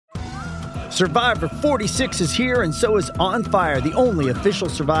Survivor 46 is here, and so is On Fire, the only official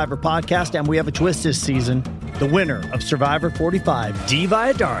Survivor podcast, and we have a twist this season. The winner of Survivor 45, Dee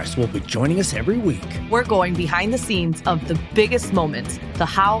Valladares, will be joining us every week. We're going behind the scenes of the biggest moments, the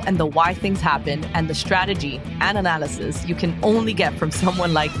how and the why things happen, and the strategy and analysis you can only get from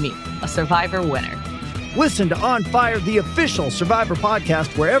someone like me, a Survivor winner. Listen to On Fire, the official Survivor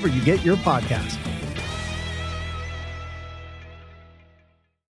podcast, wherever you get your podcast.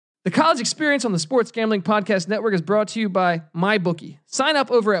 The College Experience on the Sports Gambling Podcast Network is brought to you by MyBookie. Sign up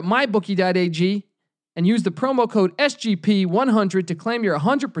over at mybookie.ag and use the promo code SGP100 to claim your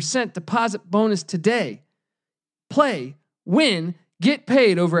 100% deposit bonus today. Play, win, get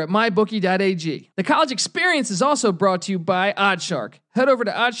paid over at mybookie.ag. The College Experience is also brought to you by Oddshark. Head over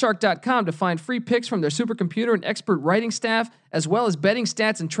to oddshark.com to find free picks from their supercomputer and expert writing staff, as well as betting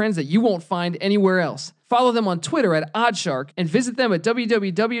stats and trends that you won't find anywhere else. Follow them on Twitter at Oddshark and visit them at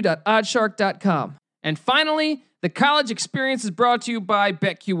www.oddshark.com. And finally, the College Experience is brought to you by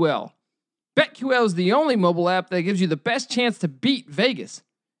BetQL. BetQL is the only mobile app that gives you the best chance to beat Vegas.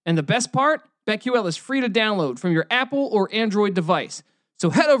 And the best part? BetQL is free to download from your Apple or Android device. So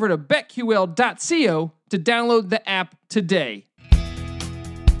head over to betql.co to download the app today.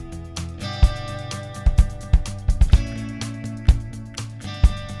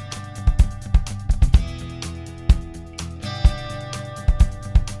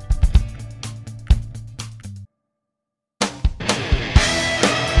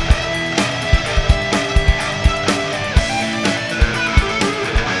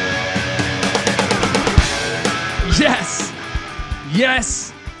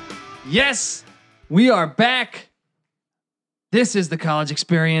 Yes, we are back. This is the College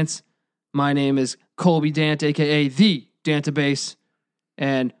Experience. My name is Colby Dant, aka the Dantabase,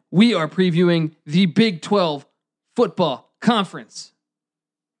 and we are previewing the Big 12 football conference,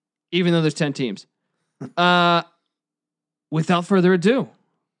 even though there's 10 teams. Without further ado,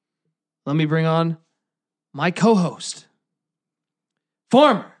 let me bring on my co-host,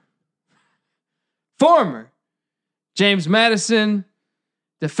 former James Madison,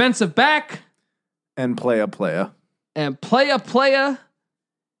 defensive back. And playa.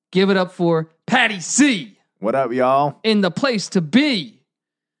 Give it up for Patty C. What up, y'all? In the place to be.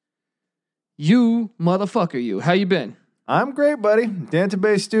 You motherfucker, you. How you been? I'm great, buddy.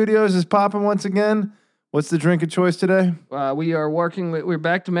 Dantabase Studios is popping once again. What's the drink of choice today? We are working. We're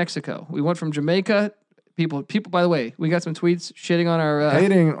back to Mexico. We went from Jamaica. People. By the way, we got some tweets shitting on our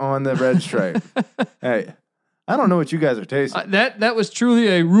hating on the red stripe. Hey. I don't know what you guys are tasting. That was truly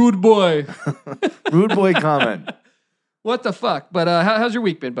a rude boy. Rude boy comment. What the fuck? But how's your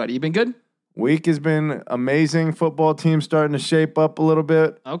week been, buddy? You been good? Week has been amazing. Football team starting to shape up a little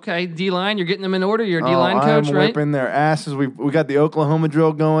bit. Okay, D-line, you're getting them in order. You're a D-line coach, I'm right? whipping their asses. We got the Oklahoma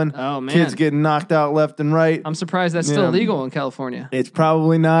drill going. Oh, man. Kids getting knocked out left and right. I'm surprised that's still legal in California. It's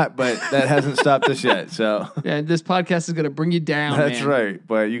probably not, but that hasn't stopped us yet. So yeah, this podcast is going to bring you down, That's man. right.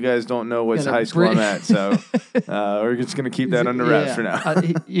 But you guys don't know what high school I'm at. So we're just going to keep that under wraps for now.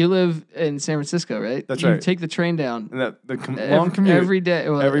 You live in San Francisco, right? That's you right. Take the train down. Long commute. Every day.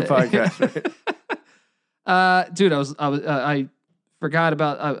 Well, every podcast, right? Dude, I forgot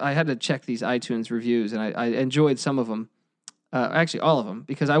about. I had to check these iTunes reviews, and I enjoyed some of them. Actually, all of them,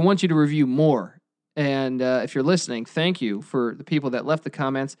 because I want you to review more. And if you're listening, thank you for the people that left the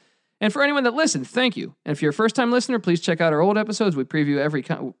comments, and for anyone that listened, thank you. And if you're a first-time listener, please check out our old episodes. We preview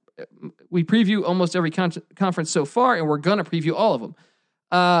almost every conference so far, and we're gonna preview all of them.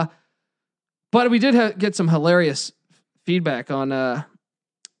 But we did get some hilarious feedback on the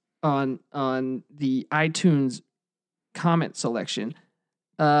iTunes comment selection.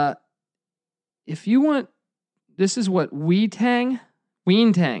 If you want, this is what Weentang,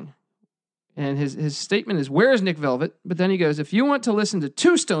 and his statement is, "Where is Nick Velvet?" But then he goes, "If you want to listen to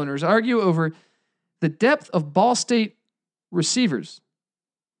two stoners argue over the depth of Ball State receivers,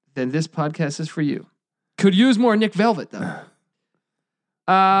 then this podcast is for you." Could use more Nick Velvet though.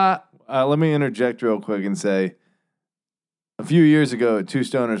 Let me interject real quick and say, a few years ago, two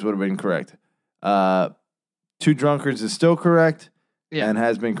stoners would have been correct. Two drunkards is still correct, and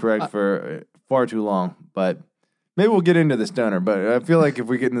has been correct for far too long. But maybe we'll get into the stoner. But I feel like if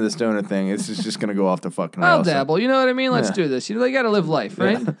we get into the stoner thing, it's just going to go off the fucking rails. I'll dabble. You know what I mean? Let's do this. You got to live life,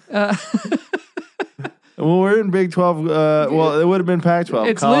 right? Yeah. Well, we're in Big 12. Well, it would have been Pac-12.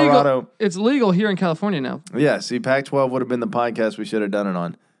 It's Colorado. Legal. It's legal here in California now. Yeah, see, Pac-12 would have been the podcast we should have done it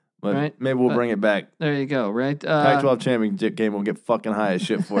on. But maybe we'll bring it back. There you go, right? Pac-12 championship game we'll get fucking high as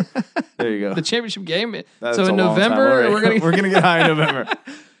shit for. There you go. The championship game? That's so in November, we're gonna get high in November.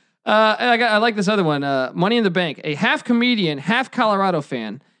 I like this other one. Money in the Bank. A half comedian, half Colorado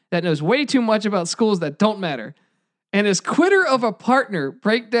fan that knows way too much about schools that don't matter, and his quitter of a partner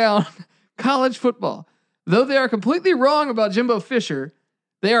break down college football. Though they are completely wrong about Jimbo Fisher,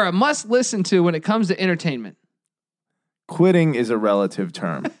 they are a must listen to when it comes to entertainment. Quitting is a relative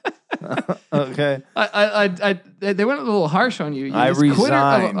term. Okay. They went a little harsh on you. I resigned.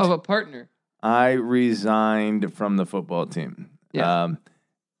 Quitter of a partner. I resigned from the football team. Yeah.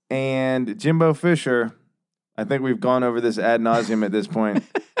 And Jimbo Fisher, I think we've gone over this ad nauseum at this point.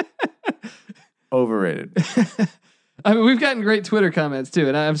 Overrated. I mean, we've gotten great Twitter comments too,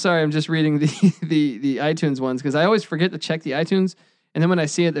 and I'm sorry, I'm just reading the iTunes ones because I always forget to check the iTunes, and then when I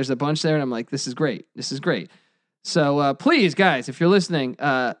see it, there's a bunch there, and I'm like, this is great. So please, guys, if you're listening,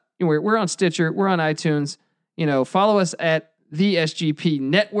 we're on Stitcher, we're on iTunes. Follow us at the SGP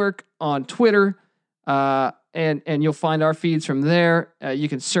Network on Twitter, and you'll find our feeds from there. You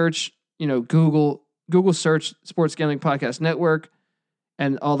can search, Google search Sports Gambling Podcast Network,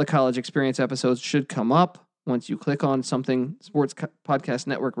 and all the College Experience episodes should come up once you click on something Sports Podcast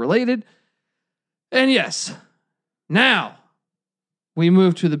Network related. And yes, now we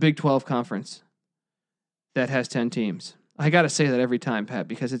move to the Big 12 Conference that has 10 teams. I got to say that every time, Pat,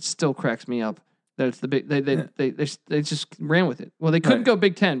 because it still cracks me up that it's the big. They just ran with it. Well, they couldn't go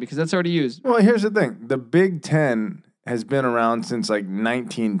Big 10 because that's already used. Well, here's the thing: the Big 10 has been around since like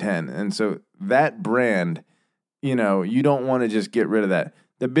 1910, and so that brand, you don't want to just get rid of that.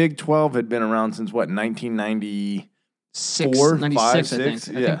 The Big 12 had been around since what, 1994, 96, 5, 6? I think.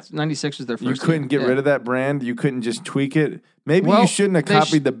 I think 96 was their first. You couldn't get rid of that brand. You couldn't just tweak it. Maybe you shouldn't have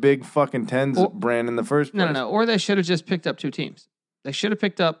copied the Big fucking Tens brand in the first place. No. Or they should have just picked up two teams. They should have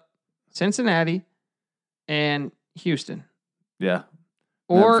picked up Cincinnati and Houston. Yeah.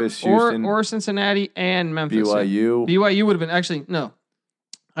 Or Memphis, Houston, or Cincinnati and Memphis. BYU. BYU would have been no.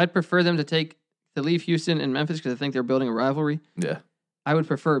 I'd prefer them to leave Houston and Memphis because I think they're building a rivalry. Yeah. I would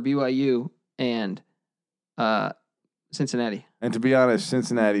prefer BYU and Cincinnati. And to be honest,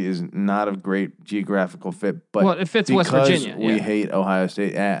 Cincinnati is not a great geographical fit, but it fits West Virginia. We hate Ohio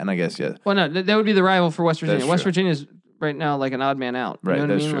State, and I guess yes. Well, no, that would be the rival for West Virginia. West Virginia is right now like an odd man out. Right, you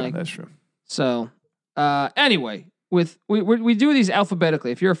know that's what I mean? true. That's true. So, anyway, we do these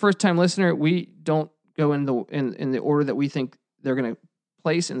alphabetically. If you're a first time listener, we don't go in the order that we think they're going to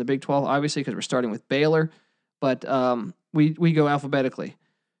place in the Big 12, obviously, because we're starting with Baylor, but we go alphabetically.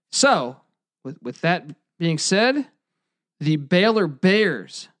 So, with that being said, the Baylor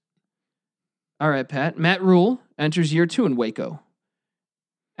Bears. All right, Pat. Matt Rule enters year 2 in Waco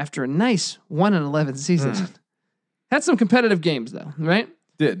after a nice 1-11 season. Had some competitive games though, right?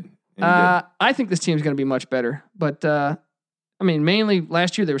 Did. I think this team's going to be much better, but mainly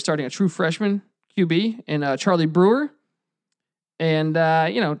last year they were starting a true freshman QB in Charlie Brewer. And,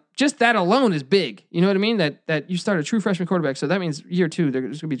 just that alone is big. You know what I mean? That you start a true freshman quarterback. So that means year 2, there's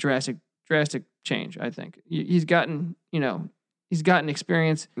going to be drastic change, I think. He's gotten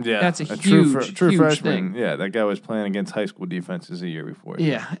experience. Yeah. That's a true huge freshman. thing. Yeah. That guy was playing against high school defenses a year before.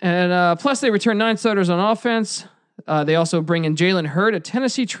 Yeah. And plus they return 9 starters on offense. They also bring in Jalen Hurd, a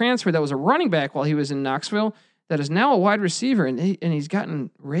Tennessee transfer that was a running back while he was in Knoxville, that is now a wide receiver, and he's gotten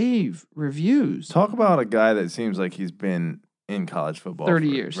rave reviews. Talk about a guy that seems like he's been in college football 30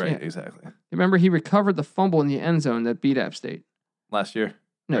 years. Right, yeah. exactly. Remember, he recovered the fumble in the end zone that beat App State. Last year?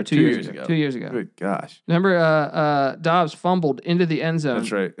 No, 2 years ago. 2 years ago. Good gosh. Remember, Dobbs fumbled into the end zone.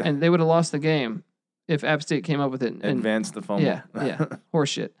 That's right. And they would have lost the game if App State came up with it. Advanced the fumble. Yeah.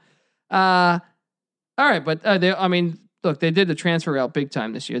 Horseshit. All right, but they did the transfer route big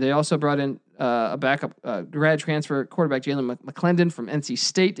time this year. They also brought in a backup grad transfer quarterback, Jalen McClendon from NC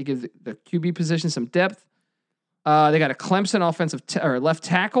State, to give the QB position some depth. They got a Clemson offensive left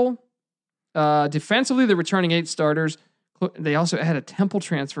tackle. Defensively, they're returning 8 starters. They also had a Temple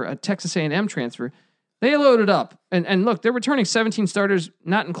transfer, a Texas A&M transfer. They loaded up. And look, they're returning 17 starters,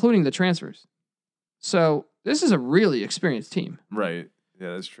 not including the transfers. So this is a really experienced team. Right.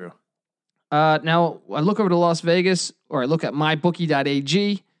 Yeah, that's true. Now, I look over to Las Vegas, or I look at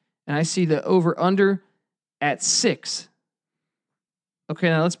mybookie.ag, and I see the over-under at 6. Okay,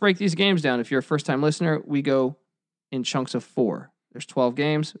 now let's break these games down. If you're a first-time listener, we go in chunks of 4. There's 12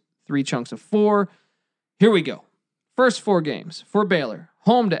 games, 3 chunks of 4. Here we go. First 4 games for Baylor.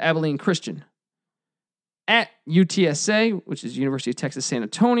 Home to Abilene Christian. At UTSA, which is University of Texas San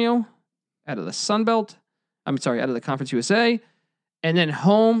Antonio, out of the Sun Belt. out of the Conference USA. And then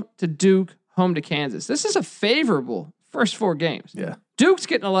home to Duke, home to Kansas. This is a favorable first 4 games. Yeah. Duke's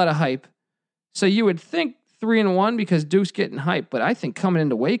getting a lot of hype. So you would think 3-1 because Duke's getting hype. But I think coming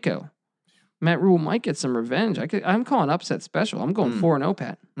into Waco, Matt Rule might get some revenge. I'm calling upset special. I'm going 4-0,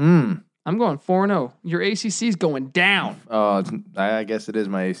 Pat. I'm going 4-0. Your ACC's going down. Oh, I guess it is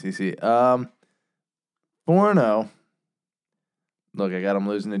my ACC. 4-0. Look, I got them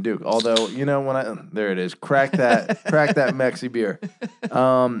losing to Duke. Although, there it is. Crack that Mexi beer.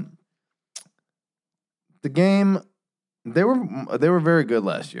 The game, they were very good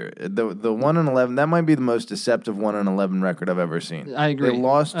last year. The 1-11, that might be the most deceptive 1-11 record I've ever seen. I agree. They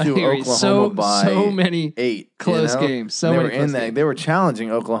lost to Oklahoma by so many 8 close games. They were in that. They were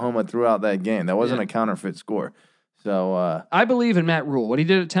challenging Oklahoma throughout that game. That wasn't a counterfeit score. So I believe in Matt Rule. What he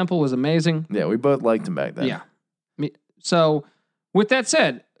did at Temple was amazing. Yeah, we both liked him back then. Yeah. So with that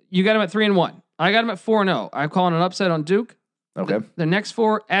said, you got him at 3-1. I got him at 4-0. I'm calling an upset on Duke. Okay. The next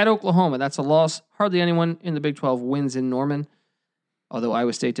 4 at Oklahoma. That's a loss. Hardly anyone in the Big 12 wins in Norman, although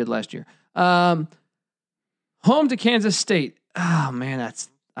Iowa State did last year. Home to Kansas State. Oh, man,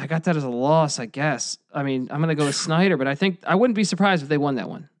 I got that as a loss, I guess. I mean, I'm going to go with Snyder, but I wouldn't be surprised if they won that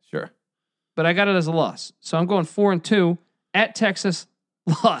one. Sure. But I got it as a loss. So I'm going 4-2 at Texas,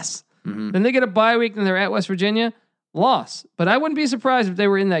 loss. Mm-hmm. Then they get a bye week and they're at West Virginia, loss. But I wouldn't be surprised if they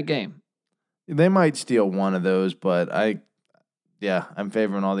were in that game. They might steal one of those, but I'm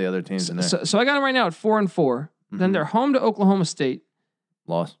favoring all the other teams in there. So I got them right now at 4-4. Mm-hmm. Then they're home to Oklahoma State.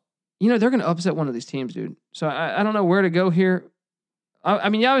 Loss. They're going to upset one of these teams, dude. So I don't know where to go here. I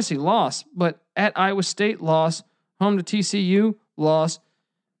mean, obviously loss, but at Iowa State, loss. Home to TCU, loss.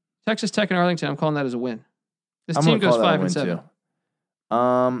 Texas Tech and Arlington, I'm calling that as a win. This team goes 5-7.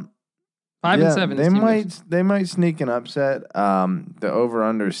 5-7. They might sneak an upset. The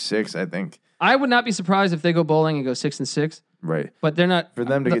over/under 6, I think. I would not be surprised if they go bowling and go 6-6. Right. But they're not. For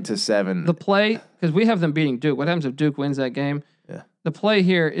them to get to 7. The play, because we have them beating Duke. What happens if Duke wins that game? Yeah. The play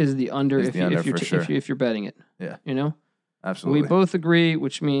here is the under if you're betting it. Yeah. We Absolutely. both agree,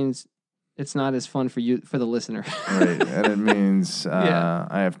 which means it's not as fun for the listener. Right. And it means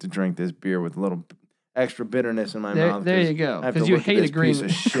I have to drink this beer with a little extra bitterness in my mouth. There you go. Because you hate agreeing. Piece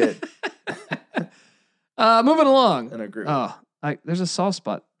of shit. Moving along. And agree. There's a soft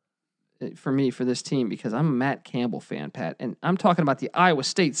spot for me for this team because I'm a Matt Campbell fan, Pat, and I'm talking about the Iowa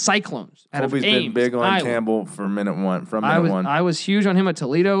State Cyclones. Colby's been big on Iowa. Campbell from minute one. I was huge on him at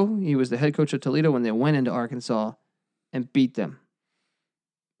Toledo. He was the head coach of Toledo when they went into Arkansas and beat them.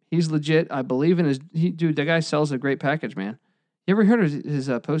 He's legit. I believe in dude. That guy sells a great package, man. You ever heard of his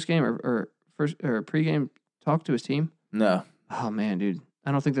post game or pre game talk to his team? No. Oh man, dude.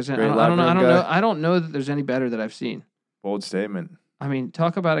 I don't think there's any. Great I don't know that there's any better that I've seen. Bold statement. I mean,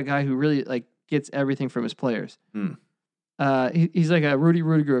 talk about a guy who really gets everything from his players. He's like a Rudy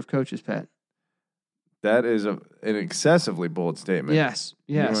Rudiger of coaches, Pat. That is an excessively bold statement. Yes.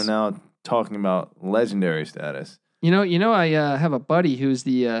 You are now talking about legendary status. I have a buddy who's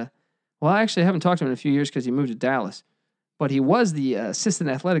actually I haven't talked to him in a few years because he moved to Dallas, but he was the assistant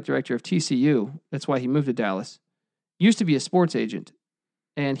athletic director of TCU. That's why he moved to Dallas. Used to be a sports agent.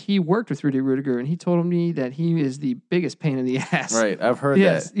 And he worked with Rudy Rudiger, and he told me that he is the biggest pain in the ass. Right, I've heard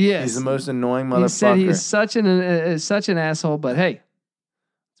that. Yes, he's the most annoying motherfucker. He said he's such an asshole, but hey,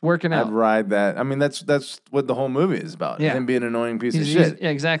 it's working out. I'd ride that. I mean, that's what the whole movie is about. Yeah. Him being an annoying piece of shit.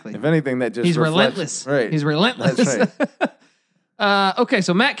 Yeah, exactly. If anything, that just he's reflects, relentless. Right, he's relentless. That's right. Okay,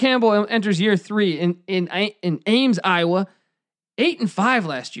 so Matt Campbell enters year 3 in Ames, Iowa. 8-5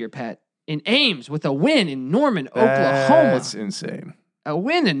 last year, Pat, in Ames with a win in Norman, Oklahoma. That's insane. A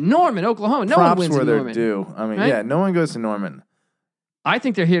win in Norman, Oklahoma. No Props one wins where in they're Norman. due. I mean, right? no one goes to Norman. I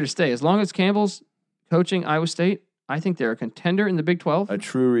think they're here to stay. As long as Campbell's coaching Iowa State, I think they're a contender in the Big 12. A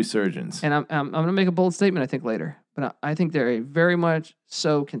true resurgence. And I'm going to make a bold statement, I think, later. But I think they're a very much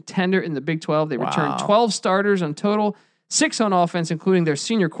so contender in the Big 12. They returned 12 starters on total, 6 on offense, including their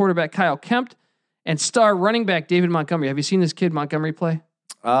senior quarterback, Kyle Kempt, and star running back, David Montgomery. Have you seen this kid, Montgomery, play?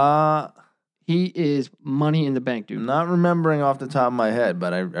 He is money in the bank, dude. Not remembering off the top of my head,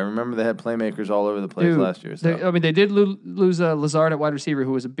 but I remember they had playmakers all over the place last year. So. They did lose Lazard at wide receiver,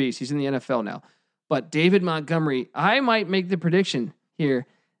 who was a beast. He's in the NFL now. But David Montgomery, I might make the prediction here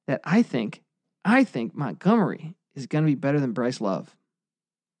that I think Montgomery is going to be better than Bryce Love.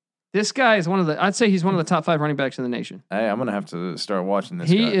 This guy is I'd say he's one of the top 5 running backs in the nation. Hey, I'm going to have to start watching this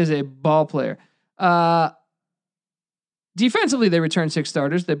He guy. is a ball player. Defensively, they return 6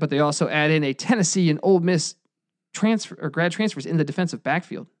 starters, but they also add in a Tennessee and Ole Miss grad transfers in the defensive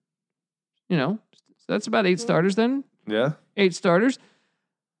backfield. So that's about 8 starters then. Yeah. 8 starters.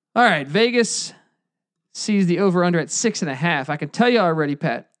 All right, Vegas sees the over-under at 6.5. I can tell you already,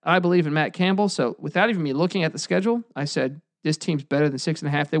 Pat, I believe in Matt Campbell. So without even me looking at the schedule, I said this team's better than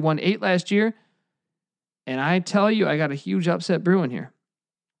 6.5. They won 8 last year. And I tell you, I got a huge upset brewing here.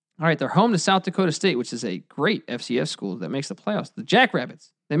 All right, they're home to South Dakota State, which is a great FCS school that makes the playoffs. The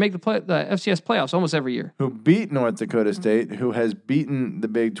Jackrabbits. They make the FCS playoffs almost every year. Who beat North Dakota State, who has beaten the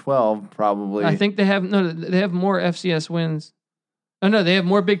Big 12 probably. I think they have more FCS wins. Oh, no, they have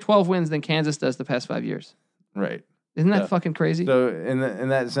more Big 12 wins than Kansas does the past 5 years. Right. Isn't that fucking crazy? So in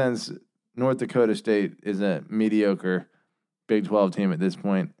that sense, North Dakota State is a mediocre Big 12 team at this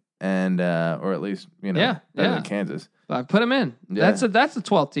point, and or at least better than Kansas. I put them in. Yeah. That's the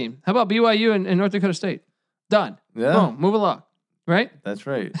 12th team. How about BYU and North Dakota State? Done. Yeah. Boom. Move along. Right? That's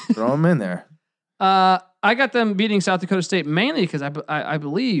right. Throw them in there. I got them beating South Dakota State mainly because I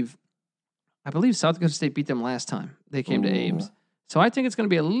believe South Dakota State beat them last time they came to Ames. So I think it's going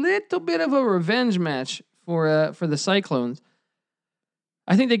to be a little bit of a revenge match for the Cyclones.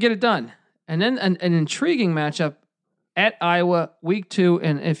 I think they get it done. And then an intriguing matchup at Iowa, week 2.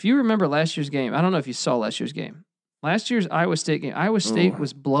 And if you remember last year's game, I don't know if you saw last year's game. Last year's Iowa State game, Iowa State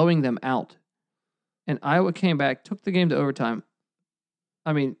was blowing them out. And Iowa came back, took the game to overtime.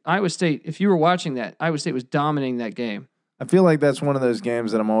 I mean, Iowa State, if you were watching that, Iowa State was dominating that game. I feel like that's one of those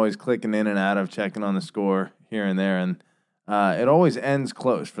games that I'm always clicking in and out of, checking on the score here and there. And it always ends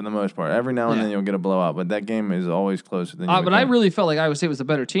close for the most part. Every now and then you'll get a blowout, but that game is always closer than you would But think. I really felt like Iowa State was the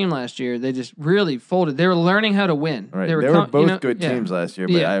better team last year. They just really folded. They were learning how to win. Right. They were both good teams last year,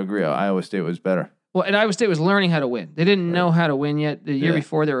 but I agree. Iowa State was better. Well, and Iowa State was learning how to win. They didn't know how to win yet. The year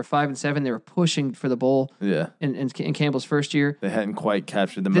before, they were 5-7. They were pushing for the bowl. Yeah. In Campbell's first year, they hadn't quite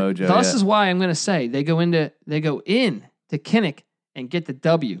captured the mojo. This is why I'm going to say they go in to Kinnick and get the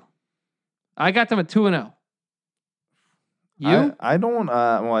W. I got them at 2-0. You? I don't.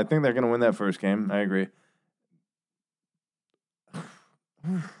 Well, I think they're going to win that first game. I agree.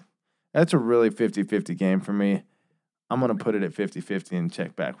 That's a really 50-50 game for me. I'm going to put it at 50-50 and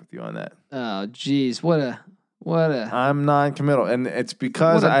check back with you on that. Oh, geez. What a. I'm non-committal, and it's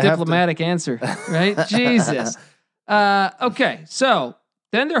because I diplomatic answer, right? Jesus. Okay, so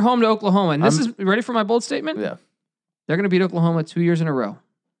then they're home to Oklahoma, and this is ready for my bold statement? Yeah. They're going to beat Oklahoma 2 years in a row.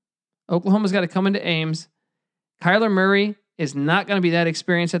 Oklahoma's got to come into Ames. Kyler Murray is not going to be that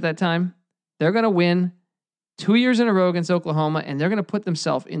experienced at that time. They're going to win 2 years in a row against Oklahoma, and they're going to put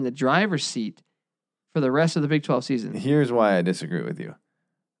themselves in the driver's seat for the rest of the Big 12 season. Here's why I disagree with you.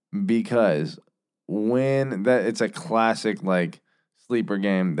 Because it's a classic sleeper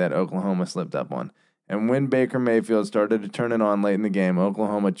game that Oklahoma slipped up on. And when Baker Mayfield started to turn it on late in the game,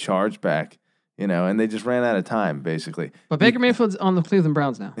 Oklahoma charged back, and they just ran out of time, basically. But Baker Mayfield's on the Cleveland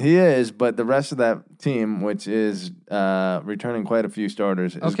Browns now. He is, but the rest of that team, which is returning quite a few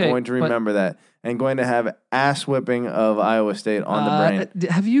starters, is going to remember that and going to have ass whipping of Iowa State on the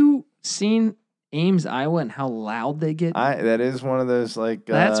brain. Have you seen Ames, Iowa, and how loud they get? That is one of those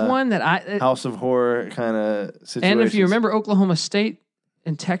that's one that House of Horror kind of situations. And if you remember Oklahoma State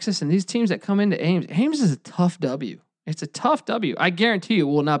and Texas and these teams that come into Ames is a tough W. It's a tough W. I guarantee you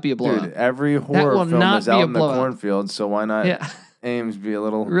it will not be a blowout. Dude, every horror film is out in the cornfield, so why not Ames be a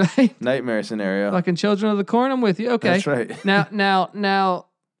little nightmare scenario? Fucking Children of the Corn, I'm with you. Okay. That's right. Now,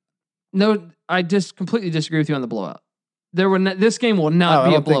 no, I just completely disagree with you on the blowout. This game will not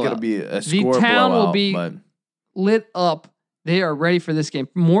be a blowout. I don't think it'll be a score The town blowout, will be lit up. They are ready for this game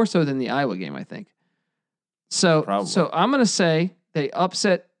more so than the Iowa game, I think. So I'm going to say they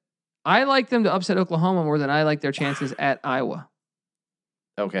upset. I like them to upset Oklahoma more than I like their chances at Iowa.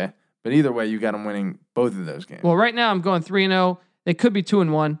 Okay, but either way, you got them winning both of those games. Well, right now I'm going 3-0. They could be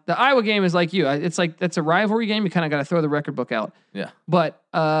 2-1. The Iowa game is like you. It's like that's a rivalry game. You kind of got to throw the record book out. Yeah. But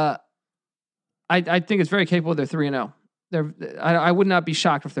I think it's very capable. They're 3-0. I would not be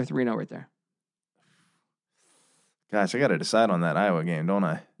shocked if they're 3-0 right there. Gosh, I got to decide on that Iowa game, don't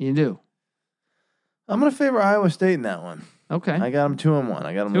I? You do. I'm going to favor Iowa State in that one. Okay. I got them 2-1.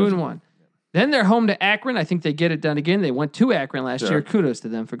 I got them 2-1. Then they're home to Akron. I think they get it done again. They went to Akron last year. Kudos to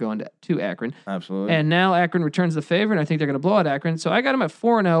them for going to Akron. Absolutely. And now Akron returns the favor, and I think they're going to blow out Akron. So I got them at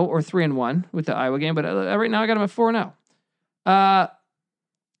 4-0 or 3-1 with the Iowa game. But right now I got them at 4-0.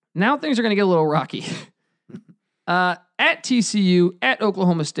 Now things are going to get a little rocky. At TCU, at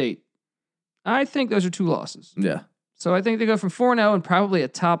Oklahoma State. I think those are 2 losses. Yeah. So I think they go from 4-0 and probably a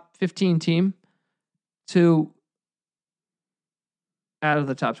top 15 team to out of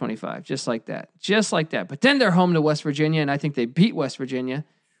the top 25, just like that. But then they're home to West Virginia, and I think they beat West Virginia.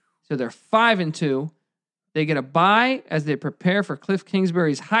 So they're 5-2. They get a bye as they prepare for Cliff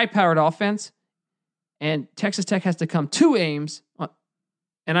Kingsbury's high-powered offense. And Texas Tech has to come to Ames,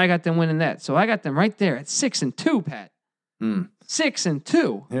 and I got them winning that. So I got them right there at 6-2, Pat.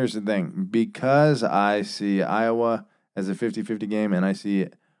 6-2. Here's the thing. Because I see Iowa as a 50-50 game, and I see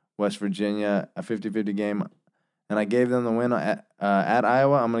West Virginia a 50-50 game, and I gave them the win at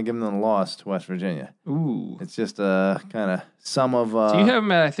Iowa. I'm going to give them the loss to West Virginia. Ooh. It's just a kind of sum of. So you have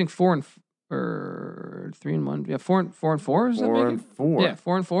them at, I think, 4-3-1. Yeah, 4-4. Is that 4-4. Yeah,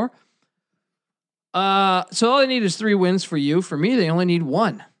 4-4. So all they need is 3 wins for you. For me, they only need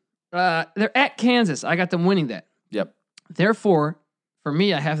 1. They're at Kansas. I got them winning that. Yep. Therefore, for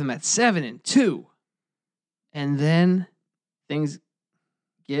me, I have them at 7-2. And then things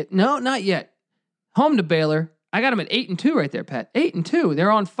get not yet. Home to Baylor. I got them at 8-2 right there, Pat. 8-2.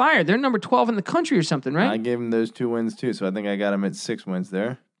 They're on fire. They're number 12 in the country or something, right? I gave them those 2 wins too, so I think I got them at 6 wins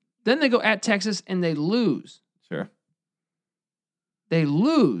there. Then they go at Texas and they lose. Sure. They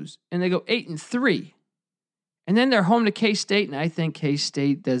lose and they go 8-3. And then they're home to K-State, and I think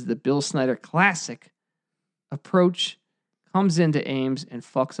K-State does the Bill Snyder classic approach, comes into Ames and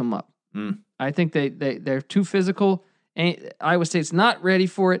fucks them up. I think they're too physical. Iowa State's not ready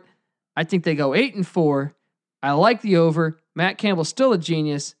for it. I think they go 8-4. I like the over. Matt Campbell's still a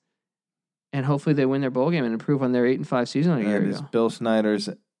genius, and hopefully they win their bowl game and improve on their 8-5 season a year ago. It's Bill Snyder's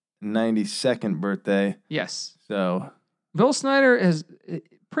 92nd birthday. Yes. So Bill Snyder has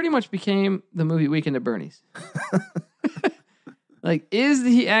pretty much became the movie Weekend at Bernie's. Like, is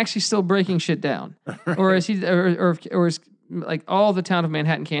he actually still breaking shit down, right. or is he, or is like all the town of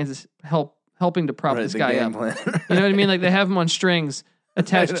Manhattan, Kansas, helping to prop this guy up? Plan. You know what I mean? Like they have him on strings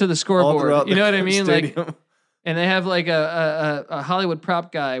attached to the scoreboard. You know what I mean? Stadium. Like, and they have like a Hollywood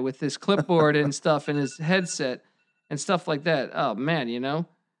prop guy with his clipboard and stuff and his headset and stuff like that. Oh man, you know.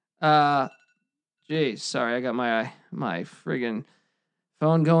 Geez, sorry, I got my friggin'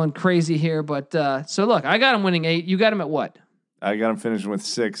 phone going crazy here. But so look, I got him winning 8. You got him at what? I got him finishing with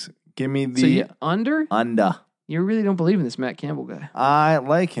 6. Give me the under. You really don't believe in this Matt Campbell guy. I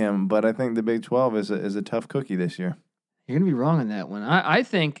like him, but I think the Big 12 is a tough cookie this year. You're gonna be wrong on that one. I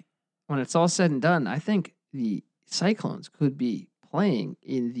think when it's all said and done, I think the Cyclones could be playing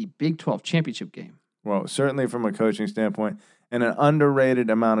in the Big 12 championship game. Well, certainly from a coaching standpoint, and an underrated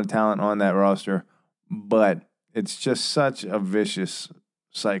amount of talent on that roster, but it's just such a vicious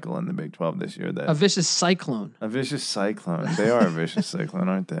cycle in the Big 12 this year. A vicious cyclone. A vicious cyclone. They are a vicious cyclone,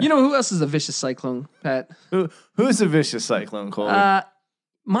 aren't they? You know who else is a vicious cyclone, Pat? Who's a vicious cyclone, Colby?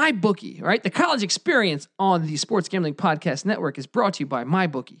 MyBookie, right? The college experience on the Sports Gambling Podcast Network is brought to you by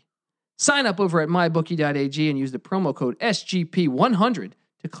MyBookie. Sign up over at mybookie.ag and use the promo code SGP100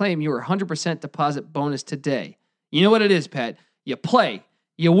 to claim your 100% deposit bonus today. You know what it is, Pat? You play,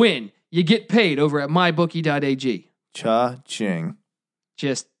 you win, you get paid over at mybookie.ag. Cha-ching.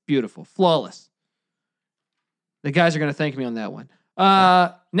 Just beautiful. Flawless. The guys are going to thank me on that one.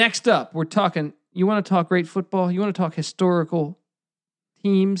 Next up, we're talking, you want to talk great football? You want to talk historical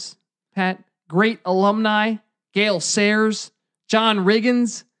teams, Pat? Great alumni, Gale Sayers, John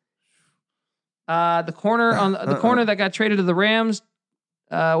Riggins, the corner that got traded to the Rams.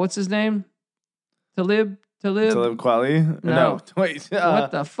 What's his name? Talib Kweli? No. Wait.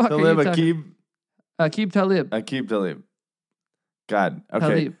 What the fuck Talib are you talking? Aqib Talib. Aqib Talib. God.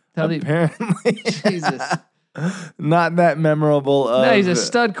 Okay. Talib. Apparently. Jesus. Not that memorable. No, he's a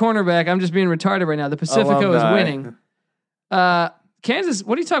stud cornerback. I'm just being retarded right now. The Pacifico is winning. Kansas,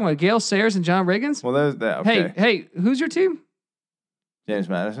 what are you talking about? Gale Sayers and John Riggins? Well, there's that. Okay. Hey, who's your team? James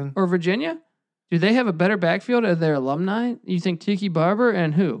Madison. Or Virginia? Do they have a better backfield of their alumni? You think Tiki Barber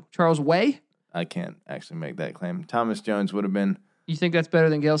and who? Charles Way? I can't actually make that claim. Thomas Jones would have been. You think that's better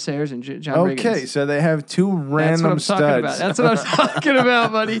than Gale Sayers and John Riggins? Okay, so they have 2 random studs. That's what I'm talking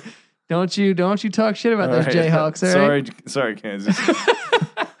about, buddy. Don't you talk shit about those Jayhawks, all right? Sorry, Kansas.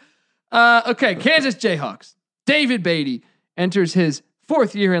 Okay, Kansas Jayhawks. David Beatty enters his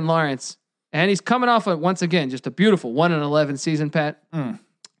 4th year in Lawrence, and he's coming off once again just a beautiful 1-11 season, Pat.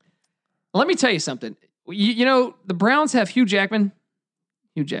 Let me tell you something. You know, the Browns have Hugh Jackson,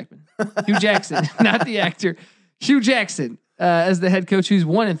 not the actor. Hugh Jackson as the head coach, who's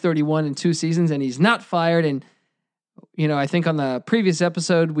 1-31 in 2 seasons, and he's not fired. And, you know, I think on the previous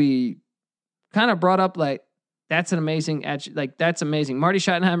episode, we kind of brought up, like, that's amazing. Marty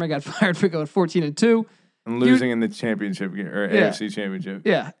Schottenheimer got fired for going 14-2. And losing in the championship game, or AFC championship.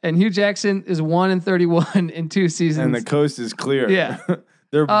 Yeah, and Hugh Jackson is 1-31 in 2 seasons. And the coast is clear. Yeah.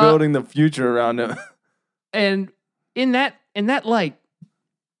 They're building the future around him. And in that light,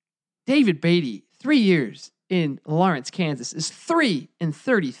 David Beatty, 3 years in Lawrence, Kansas, is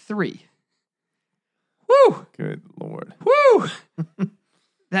 3-33. Woo! Good Lord. Woo!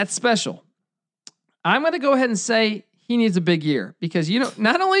 That's special. I'm going to go ahead and say he needs a big year because, you know,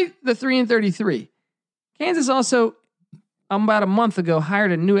 not only the 3-33, Kansas also, about a month ago,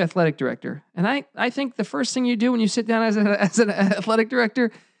 hired a new athletic director. And I think the first thing you do when you sit down as an athletic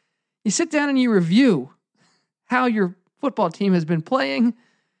director, you sit down and you review how your football team has been playing,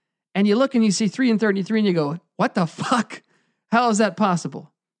 and you look and you see 3-33, and you go, "What the fuck? How is that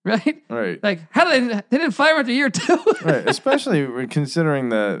possible?" Right? Right. Like, how did they didn't fire after year 2? Right. Especially considering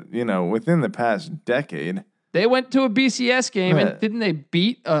within the past decade. They went to a BCS game, and didn't they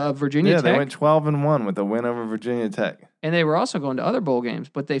beat Virginia Tech? Yeah, they went 12-1 with a win over Virginia Tech. And they were also going to other bowl games,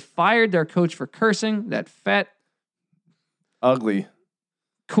 but they fired their coach for cursing, that fat, ugly,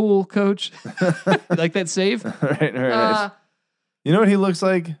 cool coach. Like that save? Right. You know what he looks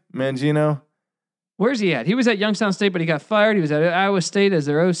like? Mangino? Where's he at? He was at Youngstown State, but he got fired. He was at Iowa State as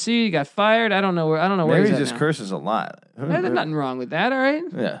their OC. He got fired. I don't know where Maybe he's he just now. curses a lot. There's nothing wrong with that, all right?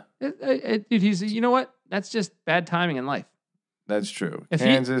 Yeah. Dude, you know what? That's just bad timing in life. That's true. If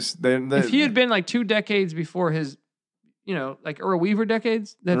Kansas, if he had been like 2 decades before his, like Earl Weaver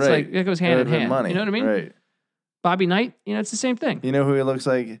decades, that's right. like, that goes hand in hand. Money. You know what I mean? Right. Bobby Knight, it's the same thing. You know who he looks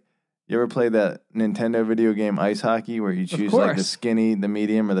like? You ever played that Nintendo video game Ice Hockey where you choose like the skinny, the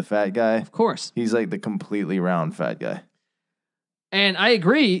medium, or the fat guy? Of course. He's like the completely round fat guy. And I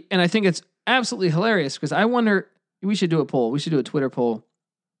agree, and I think it's absolutely hilarious because I wonder, we should do a poll. We should do a Twitter poll.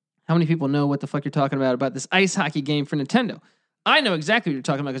 How many people know what the fuck you're talking about this ice hockey game for Nintendo? I know exactly what you're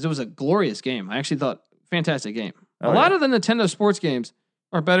talking about because it was a glorious game. I actually thought, fantastic game. A lot of the Nintendo sports games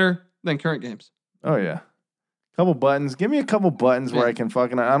are better than current games. Oh, yeah. Couple buttons. Give me a couple buttons where I can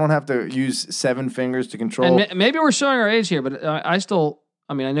I don't have to use 7 fingers to control. And maybe we're showing our age here, but I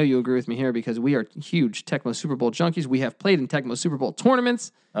know you agree with me here because we are huge Tecmo Super Bowl junkies. We have played in Tecmo Super Bowl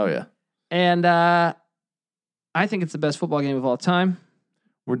tournaments. Oh, yeah. And I think it's the best football game of all time.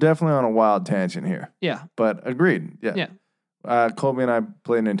 We're definitely on a wild tangent here. Yeah. But agreed. Yeah. Colby and I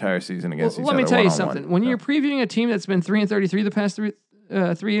played an entire season against each other. Let me tell you something. When you're previewing a team that's been 3-33 the past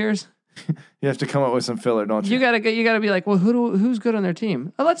 3 years, you have to come up with some filler, don't you? You gotta be like, well, who's good on their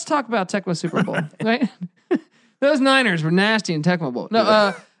team? Let's talk about Tecmo Super Bowl, right? Those Niners were nasty in Tecmo Bowl.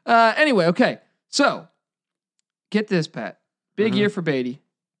 No, anyway, okay. So, get this, Pat. Big year for Beatty,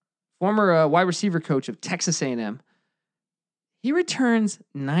 former wide receiver coach of Texas A&M. He returns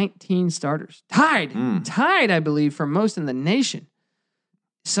 19 starters, tied, I believe, for most in the nation.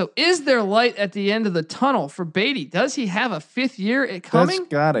 So is there light at the end of the tunnel for Beatty? Does he have a 5th year coming? That's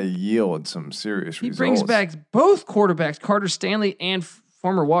got to yield some serious results. He brings back both quarterbacks, Carter Stanley and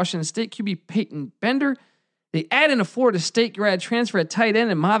former Washington State QB Peyton Bender. They add in a Florida State grad transfer at tight end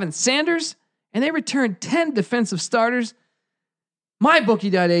and Marvin Sanders, and they return 10 defensive starters.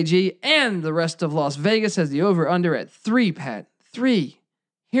 MyBookie.ag and the rest of Las Vegas has the over-under at 3, Pat. 3.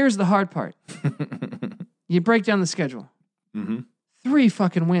 Here's the hard part. You break down the schedule. 3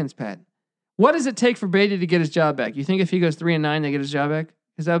 fucking wins, Pat. What does it take for Beatty to get his job back? You think if he goes 3-9, they get his job back?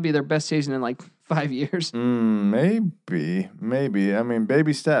 Because that would be their best season in like 5 years. Maybe. I mean,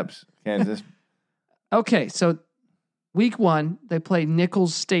 baby steps, Kansas. Okay, so week 1, they play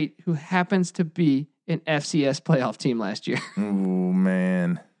Nicholls State, who happens to be an FCS playoff team last year. Ooh,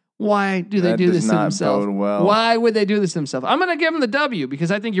 man. Why do they do this to themselves? Well. Why would they do this to themselves? I'm going to give them the W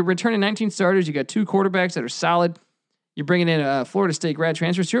because I think you're returning 19 starters. You got 2 quarterbacks that are solid. You're bringing in a Florida State grad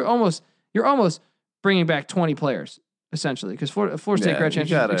transfers. You're almost bringing back 20 players essentially because Florida State grad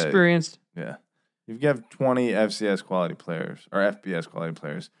transfers experienced. Yeah, if you have 20 FCS quality players or FBS quality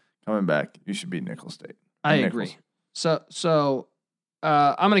players coming back, you should beat Nicholls State. I agree. So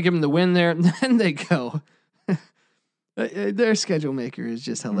I'm going to give them the win there, and then they go. Their schedule maker is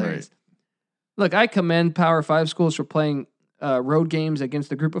just hilarious. Right. Look, I commend Power 5 schools for playing road games against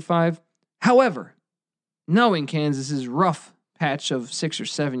the Group of 5. However, knowing Kansas's rough patch of 6 or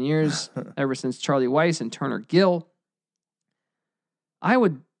 7 years, ever since Charlie Weiss and Turner Gill, I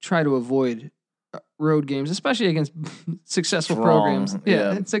would try to avoid road games, especially against successful programs.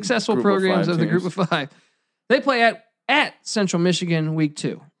 Successful programs of the Group of 5. They play at Central Michigan week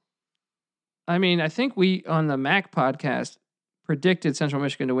 2. I mean, I think we on the MAC podcast predicted Central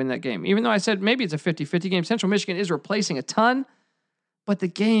Michigan to win that game. Even though I said maybe it's a 50-50 game. Central Michigan is replacing a ton, but the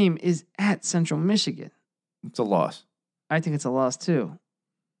game is at Central Michigan. It's a loss. I think it's a loss too.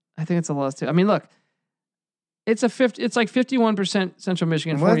 I mean, look, it's like 51% Central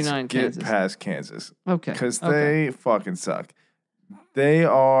Michigan, 49 Kansas. Get past Kansas. Okay. Because they fucking suck. They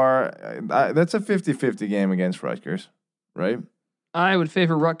are, that's a 50-50 game against Rutgers, right? I would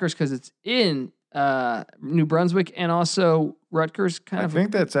favor Rutgers because it's in New Brunswick and also Rutgers I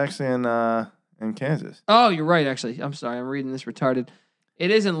think that's actually in Kansas. Oh, you're right, actually. I'm sorry. I'm reading this retarded. It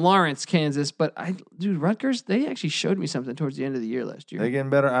is in Lawrence, Kansas, but Rutgers, they actually showed me something towards the end of the year last year. They're getting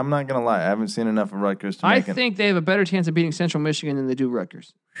better. I'm not going to lie. I haven't seen enough of Rutgers to I think they have a better chance of beating Central Michigan than they do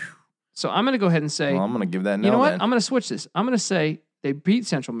Rutgers. So I'm going to go ahead and say... Well, I'm going to give that no. You know what? Then. I'm going to switch this. I'm going to say they beat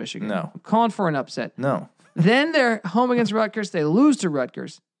Central Michigan. No. I'm calling for an upset. No. Then they're home against Rutgers. They lose to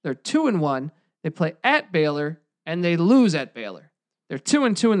Rutgers. They're 2-1. They play at Baylor, and they lose at Baylor. They're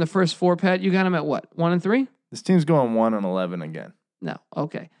 2-2 in the first 4, Pat. You got them at what? 1-3? This team's going 1-11 again. No.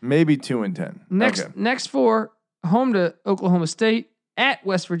 Okay. Maybe 2-10. Next 4, home to Oklahoma State, at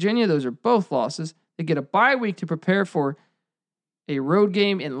West Virginia. Those are both losses. They get a bye week to prepare for a road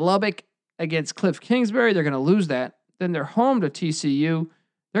game in Lubbock against Cliff Kingsbury. They're going to lose that. Then they're home to TCU.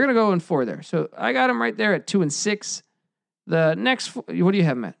 They're going to go 4 there. So I got them right there at 2-6. The next, what do you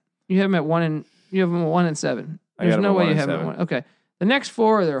have them at? You have them at 1 you have them at 1-7. There's no way you have them at 1. Okay. The next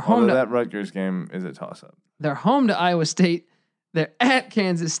 4, they're home to that Rutgers game is a toss-up. They're home to Iowa State. They're at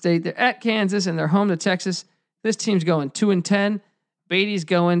Kansas State. They're at Kansas, and they're home to Texas. This team's going 2-10. Beatty's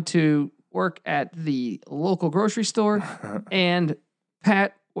going to work at the local grocery store. And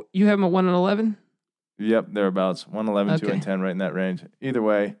Pat, you have them at 1-11? Yep, thereabouts. 1-11, Okay. 2-10, right in that range. Either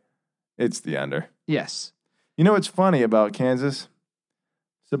way, it's the under. Yes. You know what's funny about Kansas?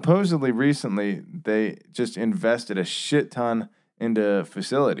 Supposedly recently, they just invested a shit ton into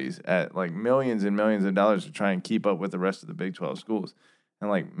facilities at like millions and millions of dollars to try and keep up with the rest of the Big 12 schools and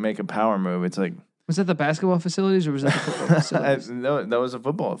like make a power move. It's like, was that the basketball facilities or was that the football facilities? No, that was a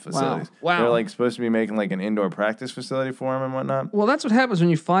football facilities. Wow. They're like supposed to be making like an indoor practice facility for them and whatnot. Well, that's what happens when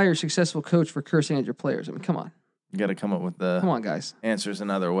you fire a successful coach for cursing at your players. I mean, come on. You got to come up with Come on, guys. answers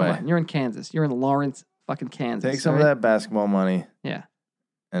another Come way. on. You're in Kansas. You're in Lawrence, fucking Kansas. Take some right? of that basketball money Yeah,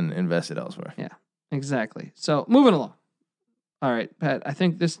 and invest it elsewhere. exactly. So moving along. All right, Pat, I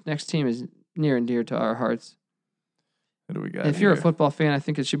think this next team is near and dear to our hearts. What do we got If you're a here? football fan, I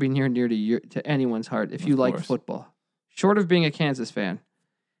think it should be near and dear to anyone's heart if you like course. football. Short of being a Kansas fan,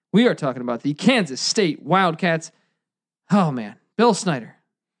 we are talking about the Kansas State Wildcats. Oh, man. Bill Snyder,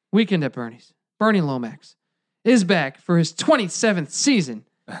 Weekend at Bernie's. Bernie Lomax is back for his 27th season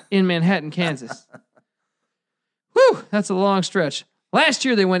in Manhattan, Kansas. Whew, that's a long stretch. Last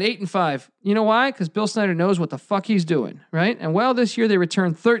year, they went 8-5. You know why? Because Bill Snyder knows what the fuck he's doing, right? And well, this year they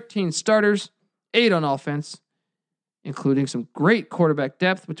returned 13 starters, 8 on offense, including some great quarterback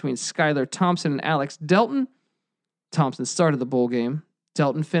depth between Skylar Thompson and Alex Delton. Thompson started the bowl game.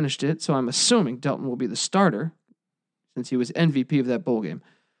 Delton finished it, so I'm assuming Delton will be the starter since he was MVP of that bowl game.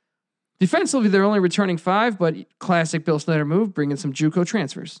 Defensively, they're only returning 5, but classic Bill Snyder move, bringing some JUCO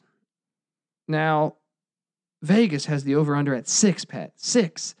transfers. Now, Vegas has the over-under at 6, Pat.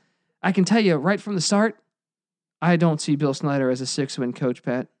 6. I can tell you right from the start, I don't see Bill Snyder as a 6-win coach,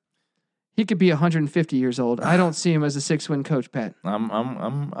 Pat. He could be 150 years old. I don't see him as a 6-win coach, Pat.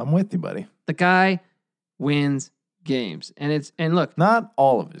 I'm with you, buddy. The guy wins games, and look, Not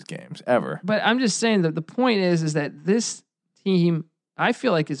all of his games ever. but I'm just saying that the point is that this team, I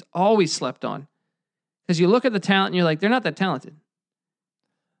feel like, is always slept on because you look at the talent and you're like, they're not that talented,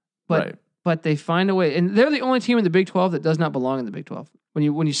 Right. but they find a way, and they're the only team in the Big 12 that does not belong in the Big 12. When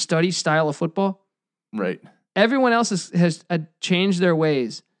you study style of football, Right. everyone else has changed their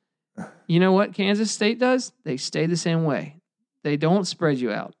ways. You know what Kansas State does? They stay the same way. They don't spread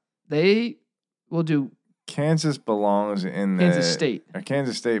you out. They will do Kansas belongs in the Kansas State. Or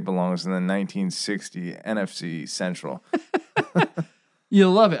Kansas State belongs in the 1960 NFC Central. You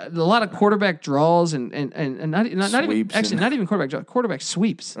love it. A lot of quarterback draws and not even Sweeps actually and- not even quarterback draws, quarterback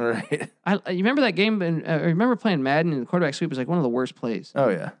sweeps. Right. You remember that game? And I remember playing Madden, and the quarterback sweep was like one of the worst plays. Oh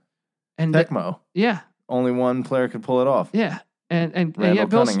yeah. And Tecmo. yeah, Only one player could pull it off. yeah, and Randall yeah,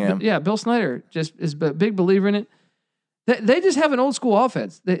 Cunningham. Bill Snyder just is a big believer in it. They just have an old school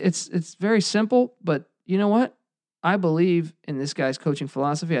offense. It's very simple, but you know what? I believe in this guy's coaching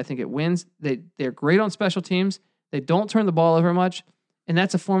philosophy. I think it wins. They're great on special teams. They don't turn the ball over much, and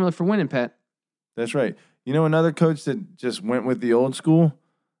that's a formula for winning, Pat. That's right. You know, another coach that just went with the old school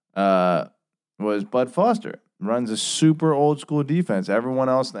was Bud Foster. Runs a super old school defense. Everyone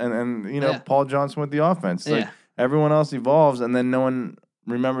else, and you know, Yeah. Paul Johnson with the offense. Like, Yeah. everyone else evolves, and then no one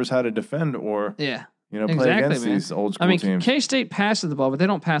remembers how to defend or Yeah, play Exactly, against man. these old school I mean, teams. K-State passes the ball, but they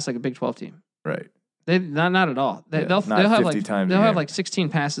don't pass like a Big 12 team. Right. They not at all. Yeah, They'll not have 50 like times a they'll have game. like 16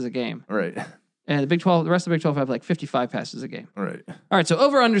 passes a game, Right. and the rest of the Big 12 have like 55 passes a game. Right. All right, so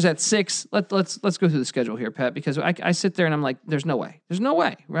over unders at 6. Let's go through the schedule here, Pat, because I sit there and I'm like, there's no way,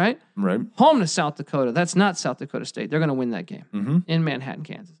 right? Right. Home to South Dakota. That's not South Dakota State. They're going to win that game Mm-hmm. in Manhattan,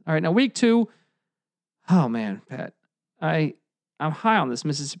 Kansas. All right, now week 2. Oh man, Pat, I'm high on this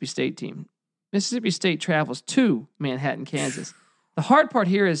Mississippi State team. Mississippi State travels to Manhattan, Kansas. The hard part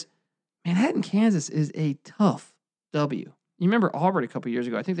here is Manhattan, Kansas is a tough W. You remember Auburn a couple years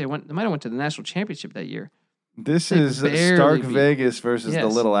ago? I think they might have went to the national championship that year. This They is barely Stark beat- Vegas versus the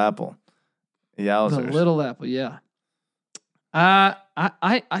Yes. Little Apple. The Yowzers. Little Apple, yeah. I'm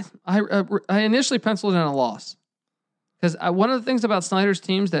I initially penciled in a loss because one of the things about Snyder's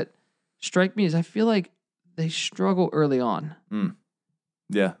teams that strike me is I feel like they struggle early on.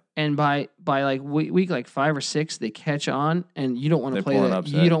 Yeah. And by like week like 5 or 6, they catch on, and you don't want to play that.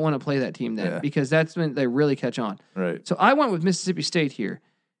 Upset. You don't want to play that team then because that's when they really catch on. Right. So I went with Mississippi State here.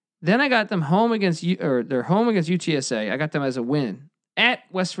 Then I got them home against they're home against UTSA. I got them as a win at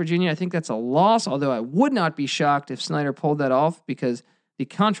West Virginia. I think that's a loss, although I would not be shocked if Snyder pulled that off because the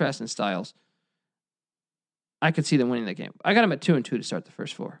contrast in styles. I could see them winning that game. I got them at 2-2 to start the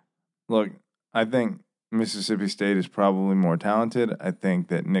first 4. Look, I think Mississippi State is probably more talented. I think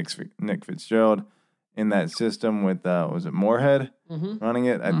that Nick Fitzgerald in that system with was it Moorhead running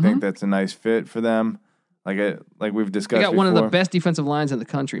it? I think that's a nice fit for them. Like we've discussed. They got before. one of the best defensive lines in the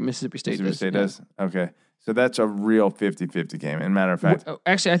country. Mississippi State does. Okay, so that's a real 50-50 game. And matter of fact,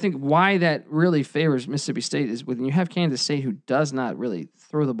 actually, I think why that really favors Mississippi State is when you have Kansas State, who does not really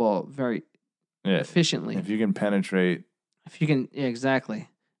throw the ball very efficiently. If you can penetrate, exactly.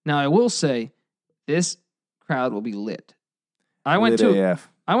 Now I will say, this crowd will be lit. I went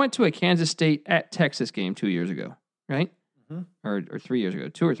to a Kansas State at Texas game 2 years ago, right? Or 3 years ago,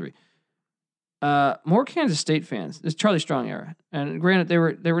 2 or 3. More Kansas State fans. This Charlie Strong era, and granted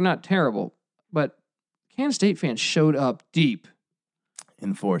they were not terrible, but Kansas State fans showed up deep.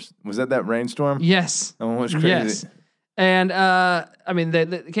 In force. Was that rainstorm? Yes. That one was crazy. Yes. And I mean,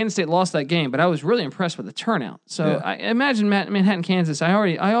 the Kansas State lost that game, but I was really impressed with the turnout. So I imagine Manhattan, Kansas. I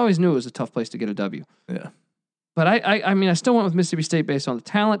always knew it was a tough place to get a W. Yeah. But I mean, I still went with Mississippi State based on the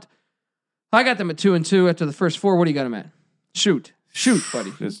talent. I got them at 2-2 after the first 4. What do you got them at? Shoot,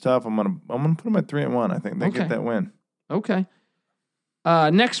 buddy. It's tough. I'm gonna put them at 3-1. I think they get that win. Okay.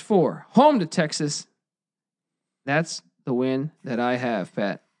 Next 4, home to Texas. That's the win that I have,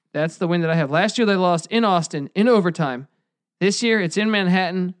 Pat. That's the win that I have. Last year they lost in Austin in overtime. This year it's in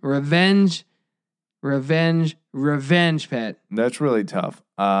Manhattan. Revenge, Pat. That's really tough.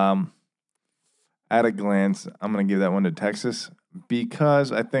 At a glance, I'm going to give that one to Texas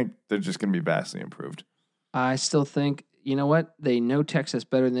because I think they're just going to be vastly improved. I still think, you know what? They know Texas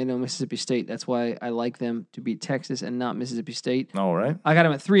better than they know Mississippi State. That's why I like them to beat Texas and not Mississippi State. All right. I got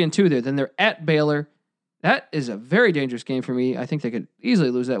them at 3-2 there. Then they're at Baylor. That is a very dangerous game for me. I think they could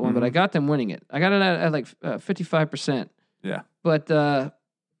easily lose that one, but I got them winning it. I got it at like 55%. Yeah. But I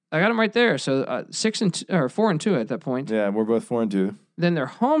got them right there. So 4-2 at that point. Yeah, we're both 4-2. Then they're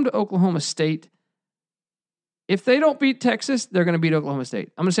home to Oklahoma State. If they don't beat Texas, they're going to beat Oklahoma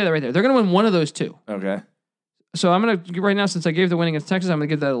State. I'm going to say that right there. They're going to win one of those 2. Okay. So I'm going to, right now, since I gave the win against Texas, I'm going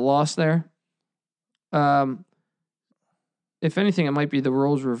to give that a loss there. If anything, it might be the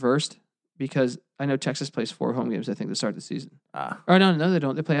roles reversed because I know Texas plays 4 home games, I think, to start the season. Or no, they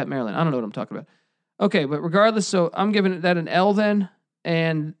don't. They play at Maryland. I don't know what I'm talking about. Okay, but regardless, so I'm giving that an L then,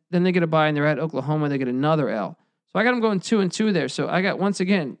 and then they get a bye, and they're at Oklahoma. They get another L. So I got them going 2-2 there. So I got, once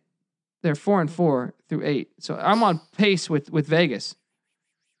again, they're 4-4 through 8. So I'm on pace with Vegas.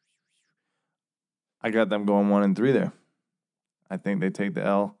 I got them going 1-3 there. I think they take the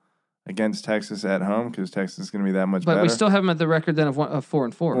L against Texas at home because Texas is going to be that much better. But we still have them at the record then of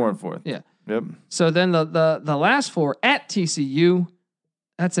 4-4. 4-4. Yeah. Yep. So then the last 4 at TCU,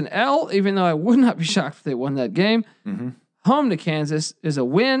 that's an L, even though I would not be shocked if they won that game. Mm-hmm. Home to Kansas is a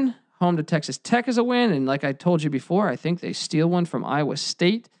win. Home to Texas Tech is a win. And like I told you before, I think they steal one from Iowa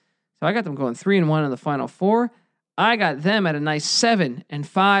State. So I got them going 3-1 in the final 4. I got them at a nice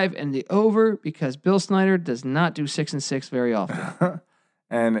 7-5 in the over because Bill Snyder does not do 6-6 very often.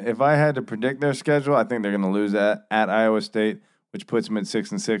 And if I had to predict their schedule, I think they're going to lose at Iowa State, which puts them at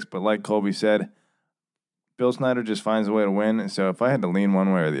 6-6. But like Colby said, Bill Snyder just finds a way to win. So if I had to lean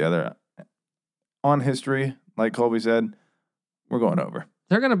one way or the other on history, like Colby said, we're going over.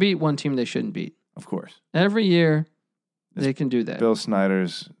 They're going to beat one team they shouldn't beat. Of course. Every year, they can do that. Bill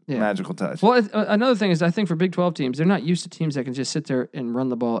Snyder's magical touch. Well, another thing is I think for Big 12 teams, they're not used to teams that can just sit there and run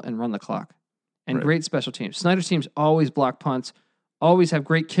the ball and run the clock. And great special teams. Snyder's teams always block punts, always have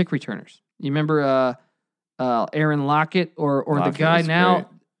great kick returners. You remember Aaron Lockett or the guy now,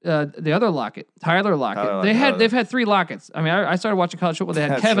 the other Lockett, Tyler Lockett. They've had 3 Locketts. I mean, I started watching college football. They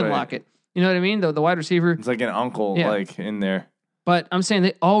had Kevin Lockett. You know what I mean? The wide receiver. It's like an uncle like in there. But I'm saying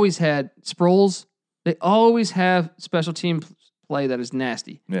they always had Sproles. They always have special team play that is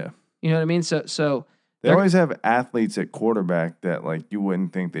nasty. Yeah. You know what I mean? So they always have athletes at quarterback that like you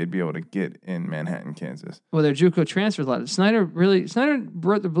wouldn't think they'd be able to get in Manhattan, Kansas. Well, their JUCO transfers a lot. Snyder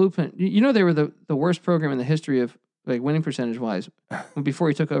wrote the blueprint. You know they were the worst program in the history of like winning percentage wise before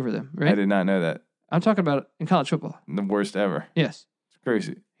he took over them, right? I did not know that. I'm talking about in college football. The worst ever. Yes. It's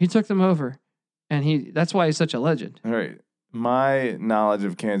crazy. He took them over, and that's why he's such a legend. All right. my knowledge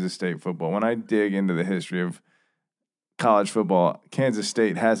of Kansas State football, when I dig into the history of college football, Kansas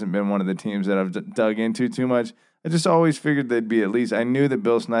State hasn't been one of the teams that I've dug into too much. I just always figured they'd be at least. I knew that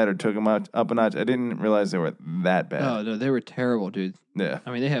Bill Snyder took them up a notch. I didn't realize they were that bad. Oh no, they were terrible, dude. Yeah.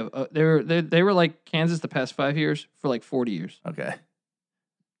 I mean, they were like Kansas the past 5 years for like 40 years. Okay.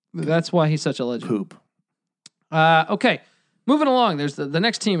 That's why he's such a legend. Poop. Okay, moving along. There's the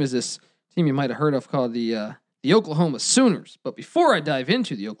next team is this team you might have heard of called the Oklahoma Sooners. But before I dive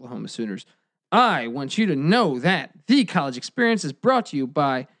into the Oklahoma Sooners, I want you to know that the college experience is brought to you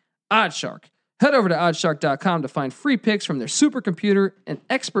by Oddshark. Head over to oddshark.com to find free picks from their supercomputer and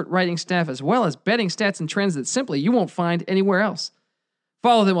expert writing staff, as well as betting stats and trends that simply you won't find anywhere else.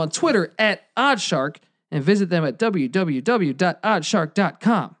 Follow them on Twitter at Oddshark and visit them at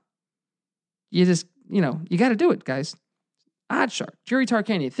www.oddshark.com. You just, you got to do it, guys. Oddshark. Jerry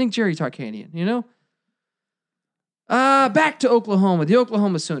Tarkanian. Think Jerry Tarkanian, Back to Oklahoma, the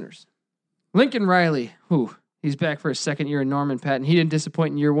Oklahoma Sooners. Lincoln Riley, he's back for his second year in Norman, Patton. He didn't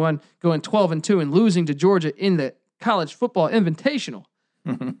disappoint in year one, going 12-2 and losing to Georgia in the College Football Invitational.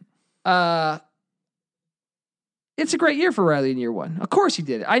 It's a great year for Riley in year one. Of course he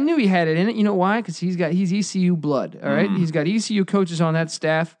did. I knew he had it in it. You know why? Because he's ECU blood. All right, he's got ECU coaches on that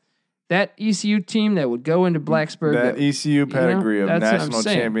staff. That ECU team that would go into Blacksburg. That ECU pedigree of national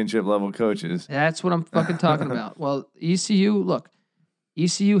championship level coaches. That's what I'm fucking talking about. Well, ECU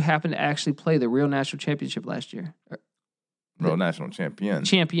happened to actually play the real national championship last year. Real national champion.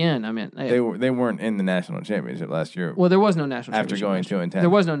 Champion, I meant. They weren't in the national championship last year. Well, there was no national after championship. After going 2-10. There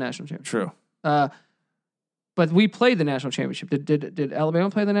was no national championship. True. But we played the national championship. Did Alabama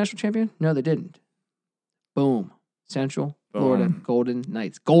play the national champion? No, they didn't. Boom. Central Florida Golden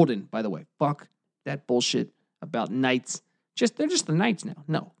Knights. Golden, by the way. Fuck that bullshit about Knights. They're just the Knights now.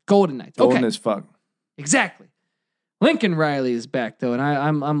 No, Golden Knights. Golden as fuck. Exactly. Lincoln Riley is back though, and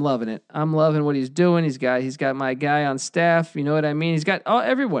I'm loving it. I'm loving what he's doing. He's got my guy on staff. You know what I mean? He's got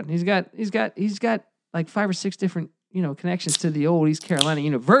everyone. He's got like 5 or 6 different connections to the old East Carolina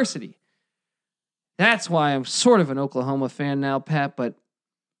University. That's why I'm sort of an Oklahoma fan now, Pat. But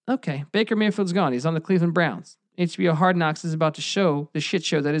okay, Baker Mayfield's gone. He's on the Cleveland Browns. HBO Hard Knocks is about to show the shit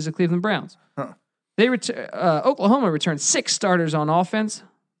show that is the Cleveland Browns. Huh. Oklahoma returned 6 starters on offense.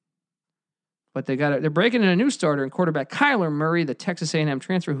 But they're breaking in a new starter and quarterback Kyler Murray, the Texas A&M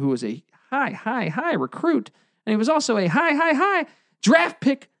transfer, who was a high recruit. And he was also a high draft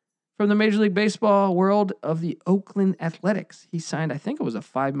pick from the Major League Baseball world of the Oakland Athletics. He signed, I think it was a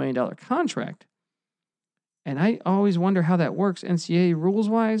 $5 million contract. And I always wonder how that works NCAA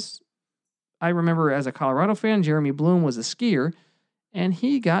rules-wise. I remember as a Colorado fan, Jeremy Bloom was a skier, and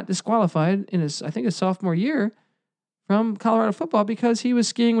he got disqualified in his sophomore year from Colorado football because he was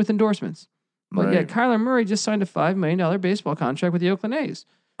skiing with endorsements. But yet Kyler Murray just signed a $5 million baseball contract with the Oakland A's.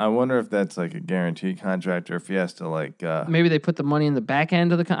 I wonder if that's like a guaranteed contract or if he has to maybe they put the money in the back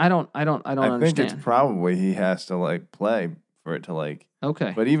end of the I don't understand. I think it's probably he has to play for it to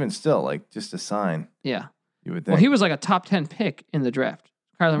Okay. But even still, just a sign. Yeah. You would think. Well, he was like a top 10 pick in the draft.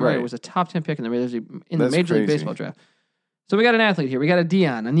 Kyler Murray was a top 10 pick in the Major League Baseball draft. So we got an athlete here. We got a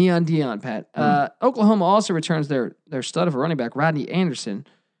Neon Dion, Pat. Oklahoma also returns their stud of a running back, Rodney Anderson,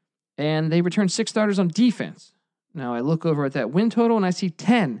 and they return 6 starters on defense. Now I look over at that win total and I see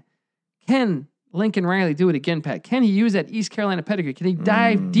 10. Can Lincoln Riley do it again, Pat? Can he use that East Carolina pedigree? Can he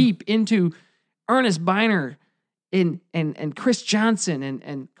dive deep into Ernest Biner and Chris Johnson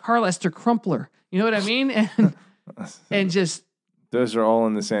and Carl Esther Crumpler? You know what I mean? And just those are all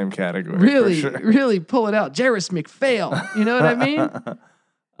in the same category. Really, for sure. really pull it out. Jairus McPhail. You know what I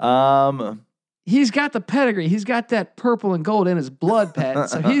mean? He's got the pedigree. He's got that purple and gold in his blood, Pat.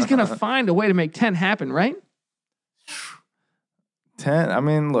 So he's going to find a way to make 10 happen, right? 10. I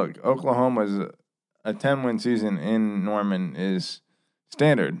mean, look, Oklahoma's a 10-win season in Norman is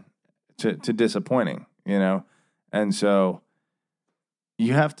standard to disappointing, And so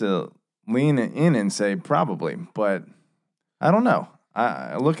you have to lean in and say probably, but I don't know.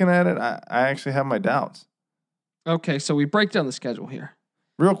 Looking at it, I actually have my doubts. Okay, so we break down the schedule here.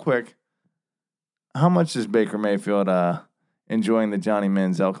 Real quick, how much is Baker Mayfield enjoying the Johnny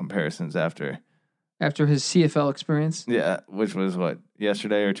Manziel comparisons after his CFL experience? Yeah, which was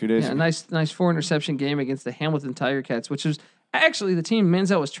yesterday or 2 days ago? Yeah, a nice 4-interception game against the Hamilton Tiger Cats, which was actually the team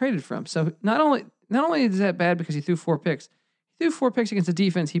Manziel was traded from. So not only is that bad because he threw 4 picks. He threw 4 picks against a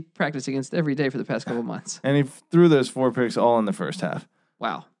defense he practiced against every day for the past couple of months. And he threw those 4 picks all in the first half.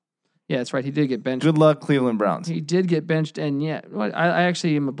 Wow. Yeah, that's right. He did get benched. Good luck, Cleveland Browns. He did get benched, and yeah, I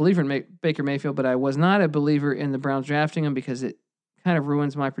actually am a believer in Baker Mayfield, but I was not a believer in the Browns drafting him because it kind of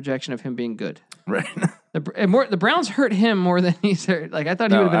ruins my projection of him being good. Right. The Browns hurt him more than he's hurt. Like, I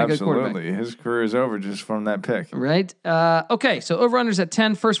thought he would have been a good quarterback. Absolutely. His career is over just from that pick. Right? Okay, so over-unders at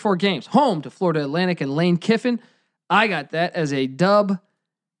 10, first 4 games. Home to Florida Atlantic and Lane Kiffin. I got that as a dub.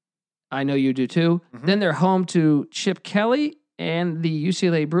 I know you do too. Mm-hmm. Then they're home to Chip Kelly and the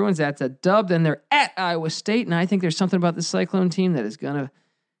UCLA Bruins. That's a dub. Then they're at Iowa State, and I think there's something about the Cyclone team that is going to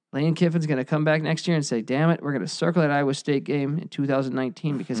Lane Kiffin's going to come back next year and say, damn it, we're going to circle that Iowa State game in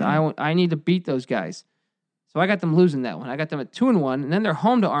 2019 because I need to beat those guys. So I got them losing that one. I got them at 2-1, and then they're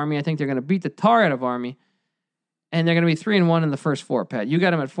home to Army. I think they're going to beat the tar out of Army, and they're going to be 3-1 in the first 4, Pat. You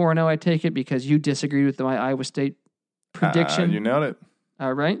got them at 4-0, I take it, because you disagreed with my Iowa State prediction. You nailed it.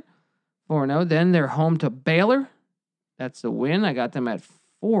 All right. 4-0. Then they're home to Baylor. That's the win. I got them at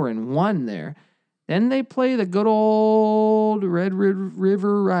 4-1 there. Then they play the good old Red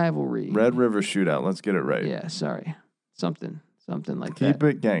River rivalry. Red River shootout. Let's get it right. Yeah, sorry. Something like that. Keep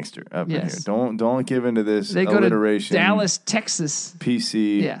it gangster up in here. Don't give into this alliteration. Go to Dallas, Texas.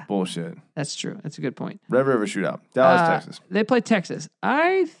 PC bullshit. That's true. That's a good point. Red River shootout. Dallas, Texas. They play Texas.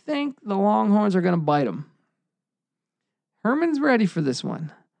 I think the Longhorns are going to bite them. Herman's ready for this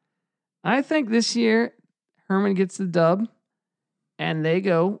one. I think this year Herman gets the dub, and they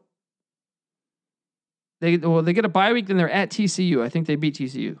go. They get a bye week, then they're at TCU. I think they beat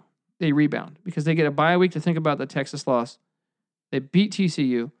TCU. They rebound because they get a bye week to think about the Texas loss. They beat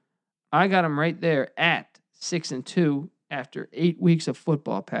TCU. I got them right there at 6-2 after 8 weeks of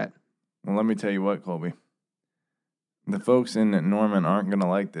football, Pat. Well, let me tell you what, Colby. The folks in Norman aren't going to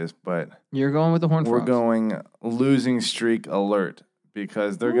like this, but you're going with the Horned Frogs. We're going losing streak alert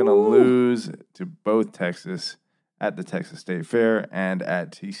because they're going to lose to both Texas at the Texas State Fair and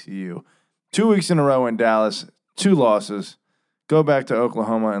at TCU. 2 weeks in a row in Dallas, 2 losses. Go back to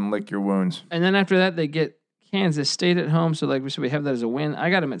Oklahoma and lick your wounds. And then after that, they get Kansas State at home. So we have that as a win. I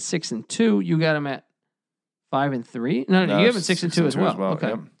got them at 6-2. You got them at 5-3. No, you have it 6-2 as well. Okay.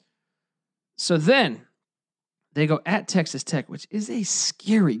 Yep. So then they go at Texas Tech, which is a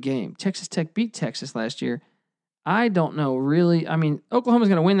scary game. Texas Tech beat Texas last year. I don't know really. I mean, Oklahoma's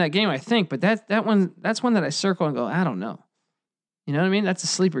going to win that game, I think, but that's one that I circle and go, I don't know. You know what I mean? That's a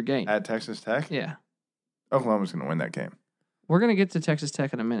sleeper game. At Texas Tech? Yeah. Oklahoma's going to win that game. We're going to get to Texas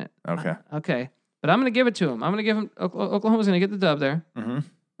Tech in a minute. Okay. Okay. But I'm going to give it to them. I'm going to give them, Oklahoma's going to get the dub there. Mm-hmm.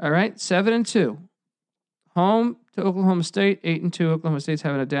 All right. 7-2. Home to Oklahoma State. 8-2. Oklahoma State's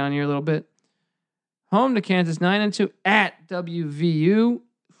having a down year a little bit. Home to Kansas. 9-2 at WVU.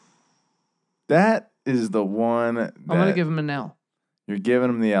 That is the one that I'm going to give them an L. You're giving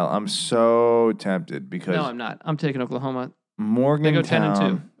them the L. I'm so tempted because. No, I'm not. I'm taking Oklahoma. Morgantown. They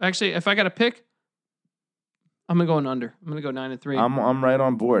go 10-2. Actually, if I got to pick, I'm going to go under. I'm going to go 9-3. I'm right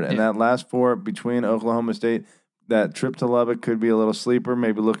on board. And that last 4 between Oklahoma State, that trip to Lubbock could be a little sleeper.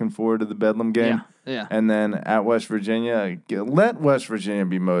 Maybe looking forward to the Bedlam game. Yeah. And then at West Virginia, let West Virginia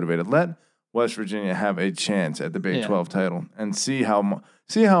be motivated. Let West Virginia have a chance at the Big 12 title and see how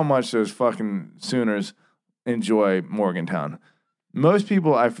much those fucking Sooners enjoy Morgantown. Most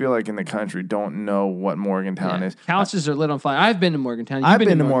people, I feel like, in the country don't know what Morgantown is. Couches are lit on fire. I've been to Morgantown. I've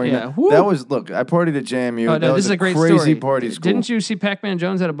been to Morgantown. Yeah. That was, look, I partied at JMU. Oh, no, that this was is a great crazy story. Party school. Didn't you see Pac-Man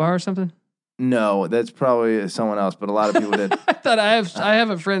Jones at a bar or something? No, that's probably someone else, but a lot of people did. I thought I have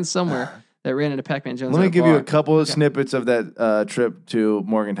a friend somewhere that ran into Pac-Man Jones. Let me give you a couple of snippets of that trip to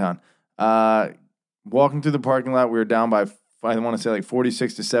Morgantown. Walking through the parking lot, we were down by, I want to say, like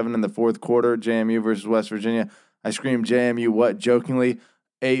 46-7 in the fourth quarter, JMU versus West Virginia. I screamed, JMU what, jokingly.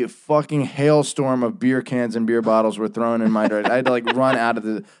 A fucking hailstorm of beer cans and beer bottles were thrown in my direction. I had to run out of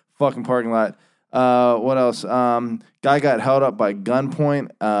the fucking parking lot. What else? Guy got held up by gunpoint,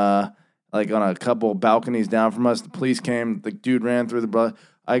 on a couple balconies down from us. The police came. The dude ran through the.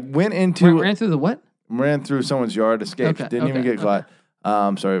 I went into ran through the what? Ran through someone's yard. Escaped. Didn't even get caught.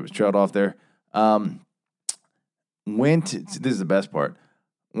 Sorry, it was trailed off there. This is the best part.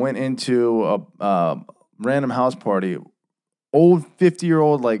 Went into a random house party. Old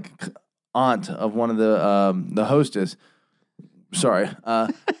 50-year-old aunt of one of the hostess. Sorry,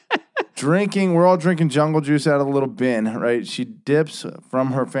 drinking. We're all drinking jungle juice out of a little bin, right? She dips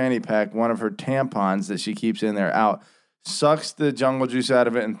from her fanny pack one of her tampons that she keeps in there out, sucks the jungle juice out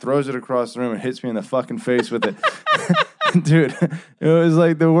of it, and throws it across the room and hits me in the fucking face with it. Dude, it was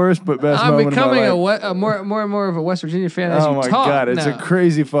like the worst but best moment of my life. I'm becoming more and more of a West Virginia fan as you talk. Oh my God, it's a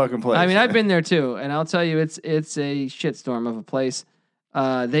crazy fucking place. I mean, I've been there too, and I'll tell you, it's a shitstorm of a place.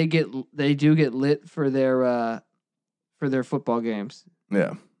 They do get lit for their football games.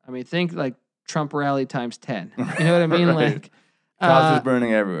 Yeah. I mean, think like Trump rally times 10. You know what I mean? Right. Couch is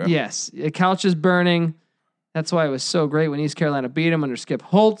burning everywhere. Yes, the couch is burning. That's why it was so great when East Carolina beat them under Skip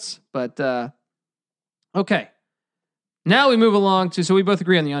Holtz, but. Okay. Now we move along to, so we both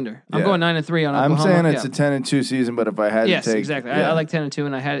agree on the under. I'm going 9-3 on Oklahoma. I'm saying it's a 10-2 season, but if I had to take, exactly. I like 10-2,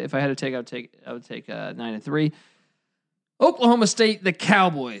 and if I had to take, I would take 9-3. Oklahoma State, the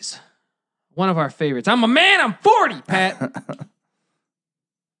Cowboys, one of our favorites. I'm 40, Pat.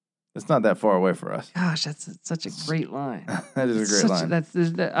 It's not that far away for us. Gosh, that's such a great line. That is a great line.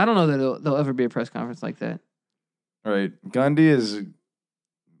 I don't know that there'll ever be a press conference like that. Right, Gundy is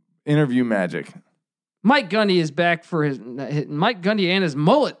interview magic. Mike Gundy is back for Mike Gundy and his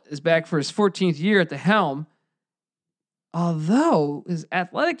mullet is back for his 14th year at the helm. Although his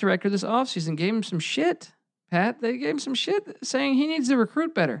athletic director this offseason gave him some shit, Pat. They gave him some shit saying he needs to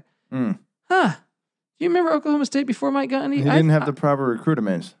recruit better. Mm. Huh. Do you remember Oklahoma State before Mike Gundy? He didn't have the proper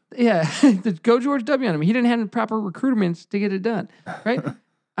recruitments. Yeah. Go George W on him. He didn't have the proper recruitments to get it done. Right?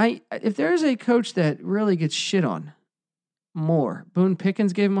 If there's a coach that really gets shit on more, Boone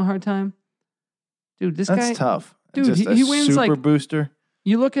Pickens gave him a hard time. Dude, this That's guy, tough. Dude, just he wins super like booster.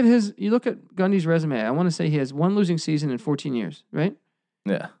 You look at Gundy's resume. I want to say he has one losing season in 14 years, right?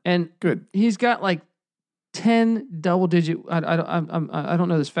 Yeah, and good. He's got like 10 double-digit. I don't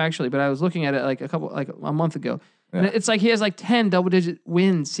know this factually, but I was looking at it like a month ago, and it's like he has like 10 double-digit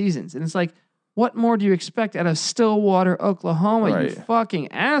win seasons, and it's like, what more do you expect out of Stillwater, Oklahoma? Right. You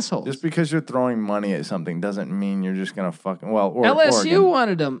fucking assholes! Just because you're throwing money at something doesn't mean you're just gonna fucking LSU Oregon.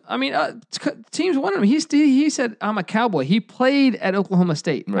 wanted him. I mean, teams wanted him. He said, "I'm a Cowboy." He played at Oklahoma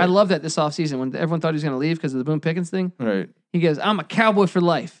State. Right. I love that this offseason when everyone thought he was gonna leave because of the Boone Pickens thing. Right. He goes, "I'm a Cowboy for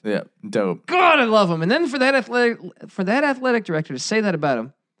life." Yeah, dope. God, I love him. And then for that athletic director to say that about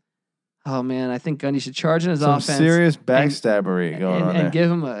him, oh man, I think Gundy should charge in his offense. Some serious backstabbery going on there.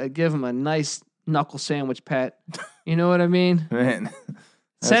 And give him a nice knuckle sandwich, Pat. You know what I mean? Man,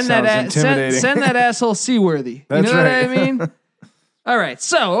 send that asshole seaworthy. That's you know right. what I mean? All right.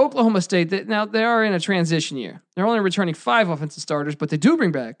 So Oklahoma State, now they are in a transition year. They're only returning 5 offensive starters, but they do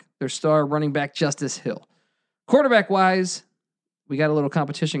bring back their star running back Justice Hill. Quarterback wise, we got a little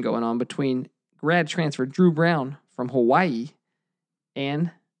competition going on between grad transfer Drew Brown from Hawaii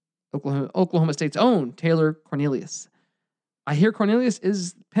and Oklahoma State's own Taylor Cornelius. I hear Cornelius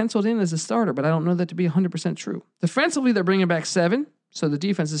is penciled in as a starter, but I don't know that to be 100% true. Defensively, they're bringing back 7, so the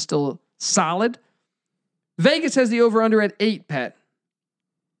defense is still solid. Vegas has the over-under at 8, Pat.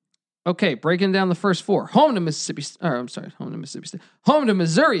 Okay, breaking down the first 4. Home to Missouri State. Home to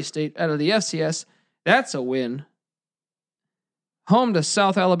Missouri State out of the FCS. That's a win. Home to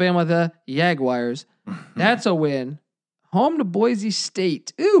South Alabama, the Jaguars. That's a win. Home to Boise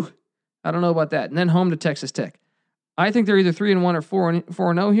State. Ooh, I don't know about that. And then home to Texas Tech. I think they're either 3-1 or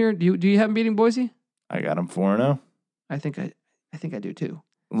 4-0 here. Do you have them beating Boise? I got them 4-0. I think I do too.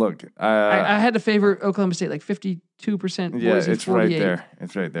 Look, I had to favor Oklahoma State like 52%. Yeah, Boise, it's 48%. right there.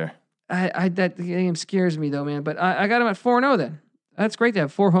 It's right there. That game scares me though, man. But I got them at 4-0 then. That's great to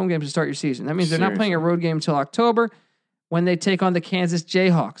have 4 home games to start your season. That means they're not playing a road game until October when they take on the Kansas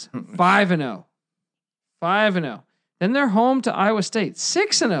Jayhawks. 5-0. 5-0. Then they're home to Iowa State.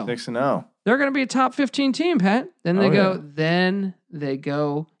 6-0. 6-0. They're going to be a top 15 team, Pat. Then they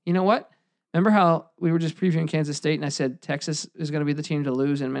go, you know what? Remember how we were just previewing Kansas State and I said Texas is going to be the team to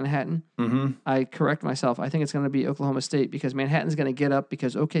lose in Manhattan? Mm-hmm. I correct myself. I think it's going to be Oklahoma State because Manhattan's going to get up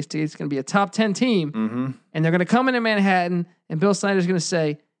because OK State's going to be a top 10 team. Mm-hmm. And they're going to come into Manhattan and Bill Snyder's going to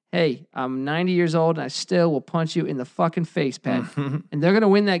say, hey, I'm 90 years old and I still will punch you in the fucking face, Pat. Mm-hmm. And they're going to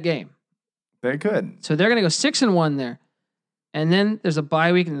win that game. They could. So they're going to go 6-1 there. And then there's a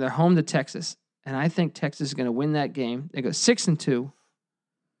bye week, and they're home to Texas. And I think Texas is going to win that game. They go 6-2.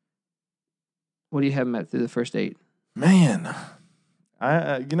 What do you have them at through the first 8? Man,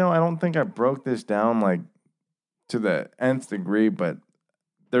 I don't think I broke this down like to the nth degree, but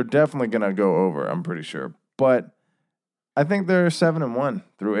they're definitely going to go over. I'm pretty sure. But I think they're 7-1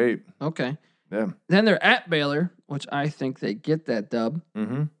 through 8. Okay. Yeah. Then they're at Baylor, which I think they get that dub.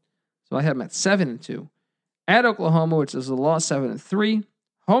 Mm-hmm. So I have them at 7-2. At Oklahoma, which is a loss, 7-3.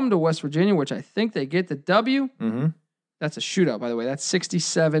 Home to West Virginia, which I think they get the W. Mm-hmm. That's a shootout, by the way. That's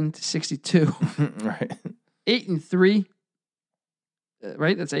 67-62. Right. 8-3.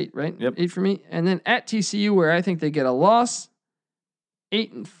 Right? That's 8, right? Yep. 8 for me. And then at TCU, where I think they get a loss,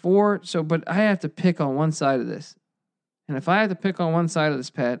 8-4. So, but I have to pick on one side of this. And if I have to pick on one side of this,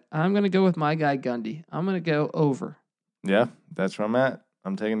 Pat, I'm going to go with my guy Gundy. I'm going to go over. Yeah, that's where I'm at.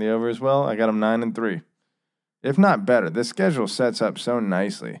 I'm taking the over as well. I got them 9-3. If not better. The schedule sets up so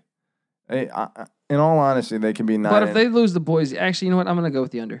nicely. In all honesty, they can be 9. But if they lose the Boise, actually, you know what? I'm going to go with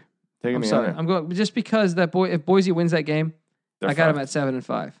the under. I'm sorry. I'm going just because if Boise wins that game, I got them at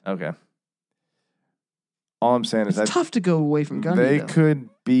 7-5. Okay. All I'm saying is it's tough to go away from Gundy. They could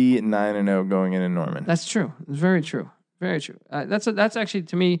be 9-0 going into Norman. That's true. It's very true. Very true. That's actually,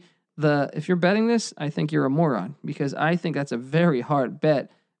 to me, if you're betting this, I think you're a moron, because I think that's a very hard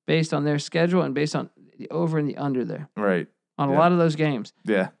bet based on their schedule and based on the over and the under there. Right. On a lot of those games.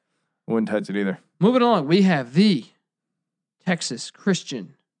 Yeah. Wouldn't touch it either. Moving along, we have the Texas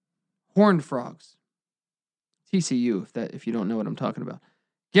Christian Horned Frogs. TCU, if you don't know what I'm talking about.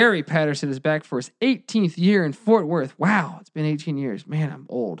 Gary Patterson is back for his 18th year in Fort Worth. Wow, it's been 18 years. Man, I'm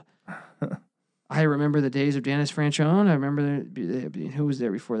old. I remember the days of Dennis Franchione. I remember who was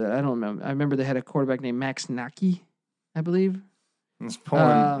there before that. I don't remember. I remember they had a quarterback named Max Naki, I believe. It's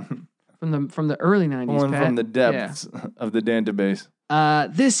pulling from the early 90s. Pulling from the depths of the database.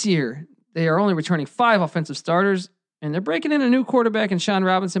 This year, they are only returning 5 offensive starters, and they're breaking in a new quarterback in Sean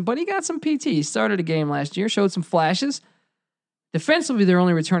Robinson, but he got some PT. He started a game last year, showed some flashes. Defensively, they're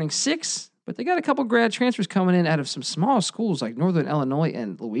only returning 6, but they got a couple grad transfers coming in out of some small schools like Northern Illinois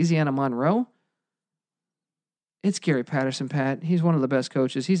and Louisiana Monroe. It's Gary Patterson, Pat. He's one of the best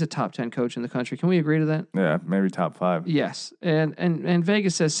coaches. He's a top 10 coach in the country. Can we agree to that? Yeah, maybe top 5. Yes. And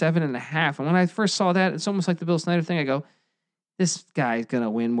Vegas says 7.5. And when I first saw that, it's almost like the Bill Snyder thing. I go, this guy's going to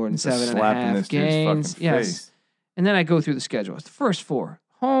win more than 7.5 games. Yes. Face. And then I go through the schedule. It's the first 4.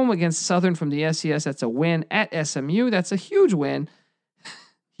 Home against Southern from the SES. That's a win. At SMU. That's a huge win.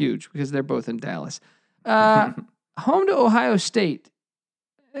 Huge, because they're both in Dallas. Home to Ohio State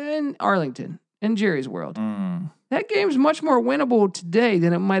and Arlington in Jerry's World. That game's much more winnable today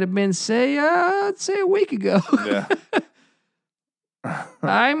than it might have been, say a week ago. Yeah.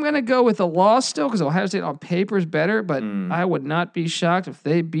 I'm going to go with a loss still, because Ohio State on paper is better, but I would not be shocked if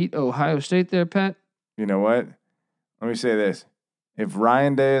they beat Ohio State there, Pat. You know what? Let me say this. If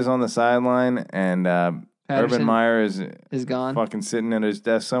Ryan Day is on the sideline and Urban Meyer is gone, fucking sitting at his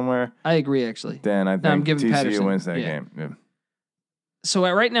desk somewhere, I agree, actually. Then I think TCU Patterson wins that game. Yeah. So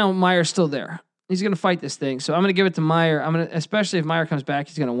right now, Meyer's still there. He's going to fight this thing. So I'm going to give it to Meyer. Especially if Meyer comes back,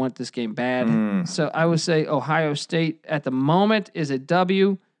 he's going to want this game bad. So I would say Ohio State at the moment is a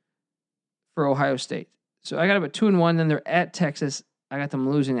W for Ohio State. So I got them at 2-1. Then they're at Texas. I got them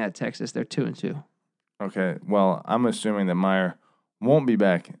losing at Texas. They're 2-2. Okay. Well, I'm assuming that Meyer won't be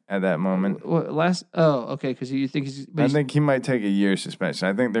back at that moment. Okay, because you think I think he might take a year suspension.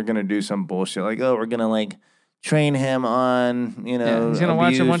 I think they're going to do some bullshit like, we're going to train him on, he's going to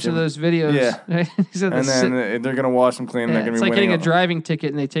watch a bunch of those videos. Yeah. And then they're going to wash him clean. And they're going to be like winning getting a driving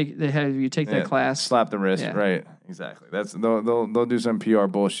ticket, and they have you take that class. Slap the wrist. Yeah. Right. Exactly. They'll do some PR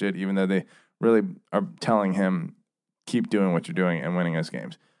bullshit, even though they really are telling him, keep doing what you're doing and winning us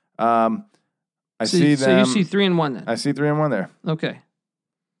games. So you see 3-1 then? I see 3-1 there. Okay.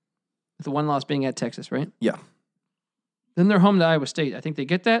 With the one loss being at Texas, right? Yeah. Then they're home to Iowa State. I think they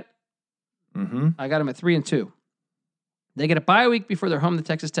get that. Mm-hmm. I got them at 3-2. They get a bye week before they're home to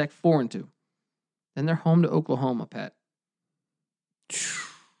Texas Tech, 4-2. Then they're home to Oklahoma, Pat.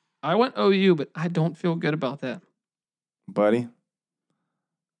 I went OU, but I don't feel good about that. Buddy,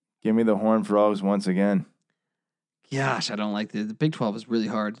 give me the Horned Frogs once again. Gosh, I don't like the Big 12 is really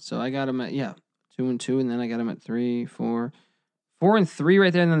hard. So I got them at 2-2, and then I got them at 3, 4, 4-3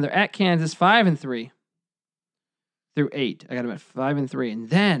 right there, and then they're at Kansas, 5-3 through 8. I got them at 5-3, and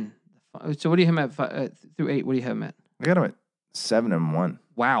then so what do you have them at through 8? What do you have them at? I got them at 7-1.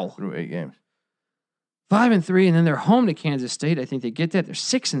 Wow, through 8 games. 5-3, and then they're home to Kansas State. I think they get that. They're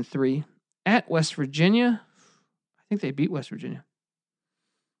 6-3 at West Virginia. I think they beat West Virginia.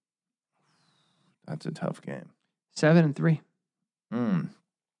 That's a tough game. 7-3.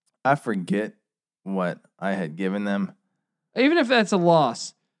 I forget what I had given them. Even if that's a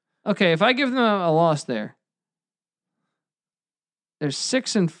loss. Okay, if I give them a loss there, they're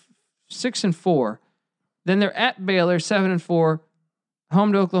 6-4. Then they're at Baylor, 7-4.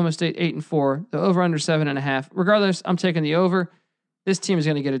 Home to Oklahoma State, 8-4. The over under 7.5. Regardless, I'm taking the over. This team is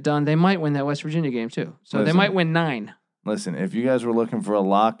going to get it done. They might win that West Virginia game too. So they might win 9. Listen, if you guys were looking for a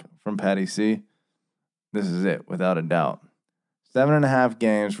lock from Patty C, this is it, without a doubt. 7.5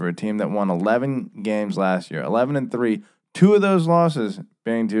 games for a team that won 11 games last year. 11-3. 2 of those losses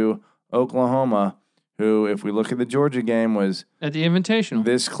being to Oklahoma, who, if we look at the Georgia game, was at the Invitational.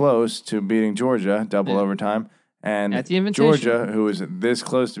 This close to beating Georgia, double overtime. And at the Invitational. Georgia, who was this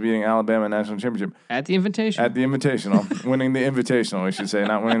close to beating Alabama national championship. At the Invitational. At the Invitational. Winning the Invitational, we should say,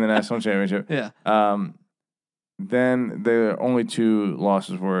 not winning the national championship. Yeah. Then the only 2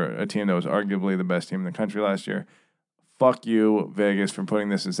 losses were a team that was arguably the best team in the country last year. Fuck you, Vegas, for putting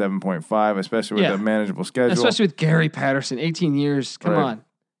this at 7.5, especially with a manageable schedule. Especially with Gary Patterson, 18 years. Come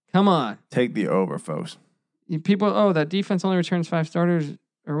on. Take the over, folks. People, that defense only returns 5 starters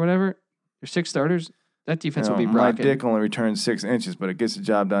or whatever, or 6 starters. That defense will be my rocking. dick only returns 6 inches, but it gets the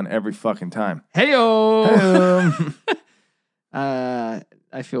job done every fucking time. Heyo.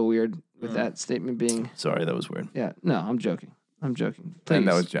 I feel weird with that statement being. Sorry, that was weird. Yeah, no, I'm joking. Please, And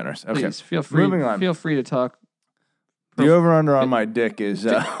that was generous. Okay, please feel free. Moving on. Feel free to talk. The over/under on my dick is.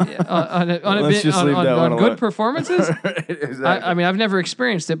 Let's just leave that one on good alone. performances. Exactly. I mean, I've never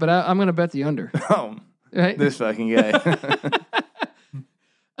experienced it, but I'm going to bet the under. Oh, Right? this fucking guy.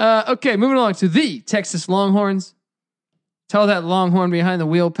 Okay, moving along to the Texas Longhorns. Tell that Longhorn behind the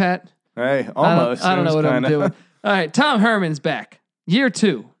wheel, Pat. Hey, almost. I don't know what kinda... I'm doing. All right, Tom Herman's back. Year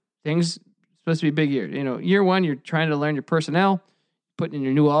 2. Things supposed to be a big year. Year 1, you're trying to learn your personnel, putting in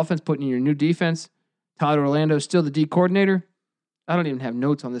your new offense, putting in your new defense. Todd Orlando's still the D coordinator. I don't even have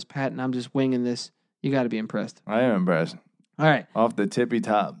notes on this, Pat, and I'm just winging this. You got to be impressed. I am impressed. All right. Off the tippy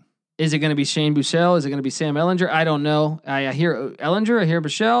top. Is it going to be Shane Buechele? Is it going to be Sam Ehlinger? I don't know. I hear Ehlinger. I hear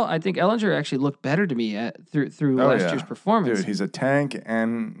Buechele. I think Ehlinger actually looked better to me through last year's performance. Dude, he's a tank,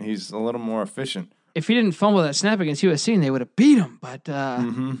 and he's a little more efficient. If he didn't fumble that snap against USC, and they would have beat him. But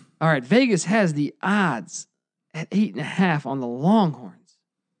all right, Vegas has the odds at 8.5 on the Longhorns.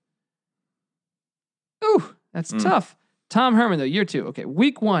 Ooh, that's tough. Tom Herman, though, year 2. Okay,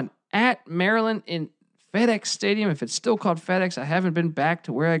 week 1 at Maryland in FedEx Stadium. If it's still called FedEx, I haven't been back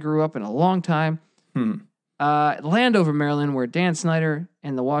to where I grew up in a long time. Landover, Maryland, where Dan Snyder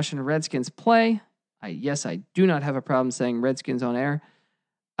and the Washington Redskins play. I do not have a problem saying Redskins on air.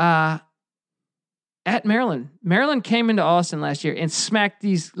 At Maryland. Maryland came into Austin last year and smacked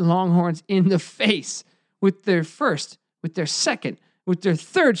these Longhorns in the face with their first, with their second, with their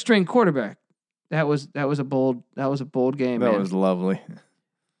third string quarterback. That was a bold game. That man. was lovely.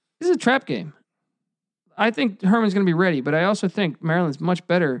 This is a trap game. I think Herman's going to be ready, but I also think Maryland's much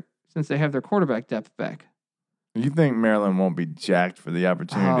better since they have their quarterback depth back. You think Maryland won't be jacked for the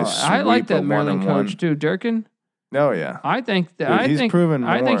opportunity to sweep I like that a Maryland 1-1? coach too, Durkin. Oh yeah. I think that Dude, proven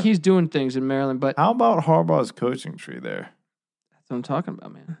I think more. he's doing things in Maryland, but How about Harbaugh's coaching tree there? that's what I'm talking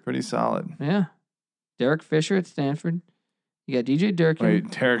about, man. Pretty solid. Yeah. Derek Fisher at Stanford. You got DJ Durkin.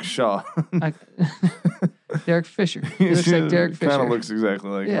 Wait, Derek Shaw. Derek Fisher. He looks like Derek Fisher. Kind of looks exactly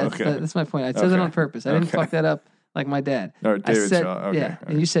like him. Yeah, Okay. that's my point. I said that on purpose. I didn't fuck that up like my dad. Or David said, Shaw. Okay. Yeah,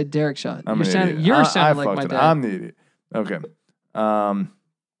 and you said Derek Shaw. I'm You're an sounding, idiot. you're I sounding like fucked my it. dad. I'm the idiot. Okay.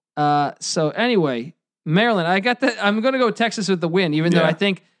 So anyway, Maryland, I got that. I'm going to go Texas with the win, even though I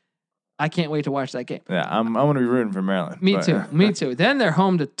think I can't wait to watch that game. Yeah, I'm going to be rooting for Maryland. Me too. Me too. Then they're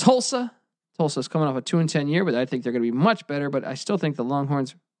home to Tulsa. Tulsa's coming off a 2-10 year, but I think they're going to be much better. But I still think the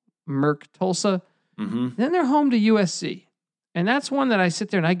Longhorns murk Tulsa. Mm-hmm. Then they're home to USC, and that's one that I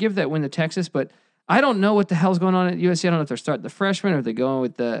sit there and I give that win to Texas. But I don't know what the hell's going on at USC. I don't know if they're starting the freshman or if they're going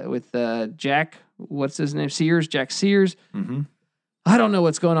with Jack. What's his name? Jack Sears. Mm-hmm. I don't know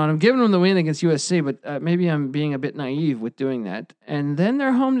what's going on. I'm giving them the win against USC, but maybe I'm being a bit naive with doing that. And then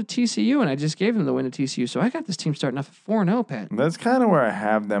they're home to TCU, and I just gave them the win to TCU. So I got this team starting off at 4-0, Pat. That's kind of where I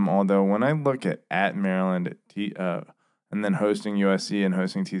have them. Although when I look at Maryland, and then hosting USC and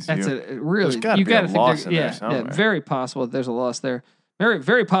hosting TCU, That's a really there's gotta be a loss in there yeah, somewhere. very possible that there's a loss there. Very,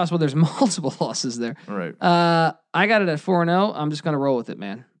 very possible there's multiple losses there. Right. I got it at 4-0. I'm just going to roll with it,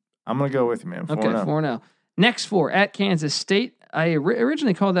 man. I'm going to go with you, man. 4-0. Okay, 4-0. Next 4 at Kansas State. I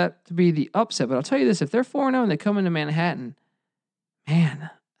originally called that to be the upset, but I'll tell you this: if they're 4-0 and they come into Manhattan, man,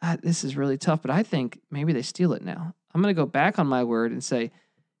 this is really tough. But I think maybe they steal it now. I'm going to go back on my word and say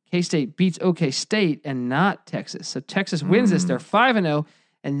K-State beats OK State and not Texas. So Texas wins this. They're 5-0,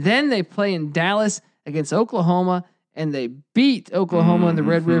 and then they play in Dallas against Oklahoma, and they beat Oklahoma in the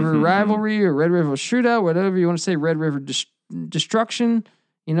Red River rivalry or Red River shootout, whatever you want to say, Red River destruction.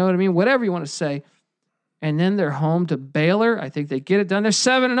 You know what I mean? Whatever you want to say. And then they're home to Baylor. I think they get it done. They're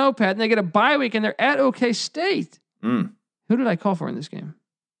 7-0, Pat, and they get a bye week, and they're at OK State. Who did I call for in this game?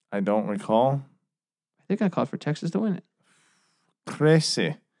 I don't recall. I think I called for Texas to win it.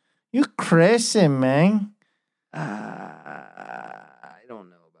 Crazy. You crazy, man. I don't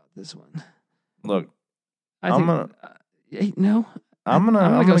know about this one. Look, I'm gonna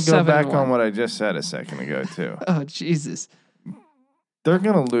go back on what I just said a second ago too. Oh Jesus! They're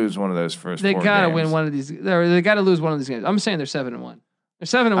gonna lose one of those first. They 4 gotta games. win one of these. They gotta lose one of these games. I'm saying they're 7-1. They're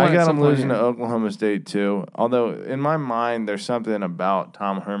 7-1. I got them losing to Oklahoma State too. Although in my mind, there's something about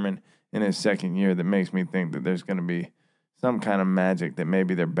Tom Herman in his second year that makes me think that there's gonna be some kind of magic that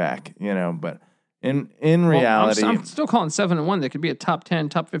maybe they're back. You know, but in reality, I'm still calling 7-1. They could be a top 10,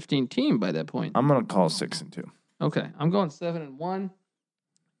 top 15 team by that point. I'm gonna call 6-2. Okay, I'm going 7-1,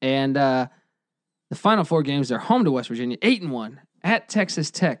 and the final 4 games they're home to West Virginia, 8-1 at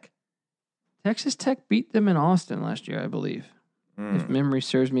Texas Tech. Texas Tech beat them in Austin last year, I believe, if memory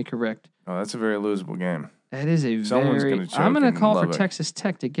serves me correct. Oh, that's a very losable game. That is Someone's gonna choke I'm going to call for Lubbock. Texas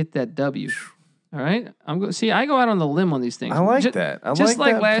Tech to get that W. All right? I go out on the limb on these things. I like that. Just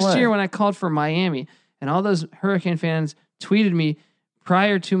like that last play. year when I called for Miami, and all those Hurricane fans tweeted me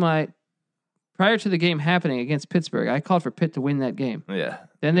prior to the game happening against Pittsburgh. I called for Pitt to win that game. Yeah.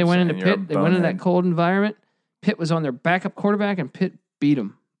 Then they went into You're a Pitt. They went into that bonehead. cold environment. Pitt was on their backup quarterback, and Pitt beat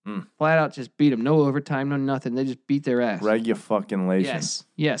them. Flat out just beat them. No overtime, no nothing. They just beat their ass. Regulation.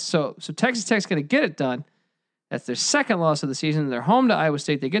 Yes. So Texas Tech's going to get it done. That's their second loss of the season. They're home to Iowa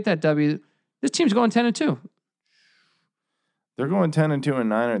State. They get that W. This team's going 10-2. They're going 10-2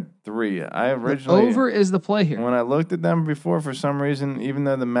 and 9-3. I The originally over is the play here. when I looked at them before, for some reason, even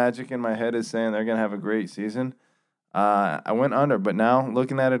though the magic in my head is saying they're going to have a great season, I went under. But now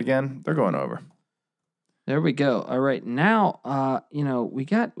looking at it again, they're going over. There we go. All right. Now, we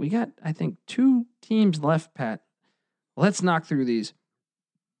got I think 2 teams left, Pat. Let's knock through these.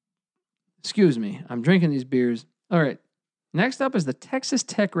 Excuse me. I'm drinking these beers. All right. Next up is the Texas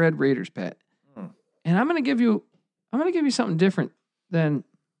Tech Red Raiders, Pat. And I'm going to give you something different than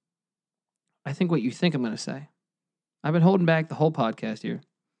I think what you think I'm going to say. I've been holding back the whole podcast here.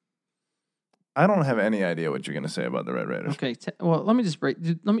 I don't have any idea what you're going to say about the Red Raiders. Okay. Well, let me just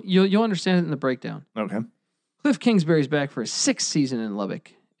you'll understand it in the breakdown. Okay. Cliff Kingsbury's back for his 6th season in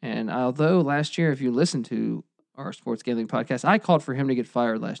Lubbock. And although last year, if you listen to our sports gambling podcast, I called for him to get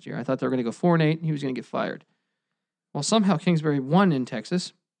fired last year. I thought they were going to go 4-8 and he was going to get fired. Well, somehow Kingsbury won in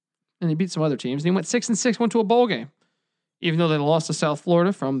Texas and he beat some other teams. And he went 6-6, went to a bowl game, even though they lost to South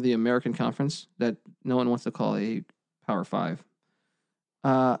Florida from the American Conference that no one wants to call a Power 5.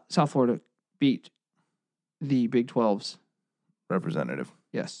 South Florida beat the Big 12's representative.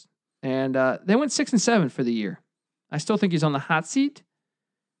 Yes. And they went 6-7 for the year. I still think he's on the hot seat,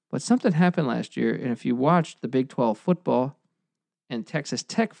 but something happened last year. And if you watched the Big 12 football and Texas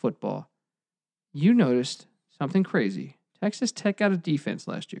Tech football, you noticed something crazy. Texas Tech got a defense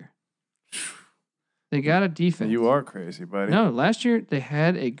last year. They got a defense. You are crazy, buddy. No, last year they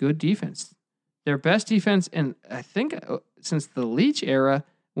had a good defense. Their best defense, and I think since the Leach era,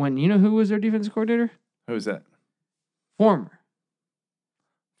 when you know who was their defensive coordinator? Who's that? Former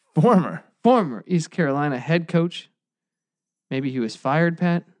East Carolina head coach. Maybe he was fired,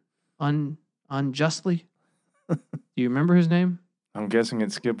 Pat, unjustly. Do you remember his name? I'm guessing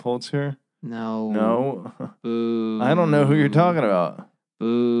it's Skip Holtz here. No. Boo. I don't know who you're talking about.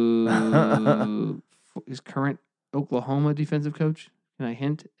 Boo. His current Oklahoma defensive coach. Can I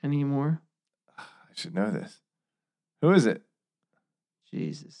hint any more? I should know this. Who is it?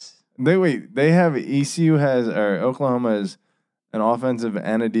 Jesus. They have Oklahoma has an offensive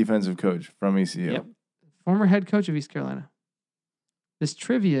and a defensive coach from ECU. Yep. Former head coach of East Carolina. This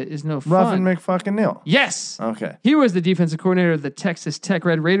trivia is no fun. Ruffin McFucking-Neal. Yes. Okay. He was the defensive coordinator of the Texas Tech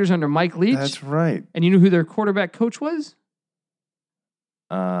Red Raiders under Mike Leach. That's right. And you know who their quarterback coach was?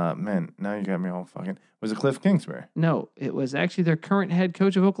 Man, now you got me all fucking. Was it Cliff Kingsbury? No, it was actually their current head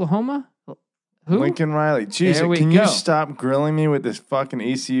coach of Oklahoma. Who? Lincoln Riley. Jeez, There we can go. you stop grilling me with this fucking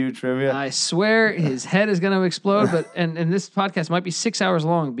ECU trivia? I swear his head is going to explode. But and this podcast might be 6 hours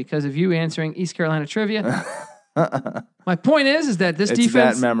long because of you answering East Carolina trivia. My point is that this It's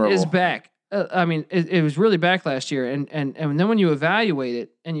defense that memorable. is back. It was really back last year, and then when you evaluate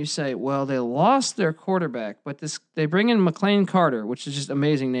it and you say, well, they lost their quarterback, but they bring in McLean Carter, which is just an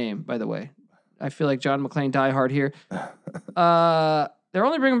amazing name, by the way. I feel like John McClane diehard here. They're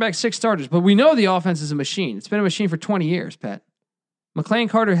only bringing back 6 starters, but we know the offense is a machine. It's been a machine for 20 years, Pat. McLean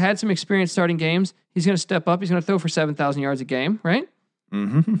Carter had some experience starting games. He's going to step up. He's going to throw for 7,000 yards a game, right?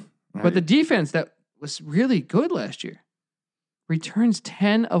 Mm-hmm. But the defense that was really good last year returns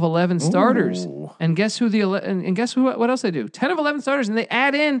 10 of 11 starters. Ooh. And guess who what else they do? 10 of 11 starters, and they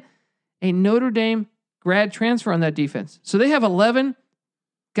add in a Notre Dame grad transfer on that defense. So they have 11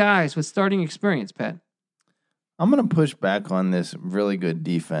 guys with starting experience, Pat. I'm going to push back on this really good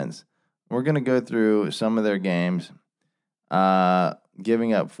defense. We're going to go through some of their games,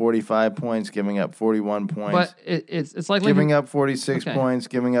 giving up 45 points, giving up 41 points. But it's like giving up 46 Okay. points,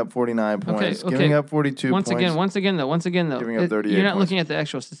 giving up 49 points, Okay. giving up 42 once points. again though, Giving up 38 you're not points. looking at the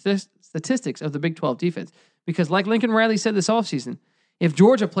actual statistics of the Big 12 defense. Because like Lincoln Riley said this offseason, if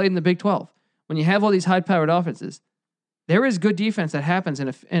Georgia played in the Big 12, when you have all these high-powered offenses, there is good defense that happens in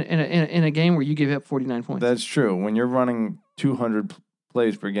a game where you give up 49 points. That's true. When you're running 200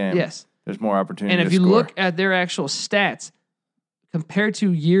 plays per game, Yes. there's more opportunity And if to you score. look at their actual stats compared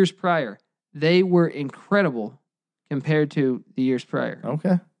to years prior, they were incredible compared to the years prior.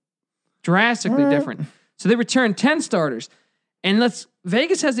 Okay. Drastically All right. different. So they returned 10 starters. And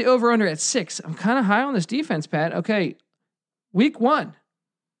Vegas has the over-under at 6. I'm kind of high on this defense, Pat. Okay, week 1,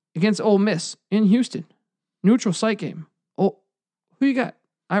 against Ole Miss in Houston. Neutral site game. Oh, who you got?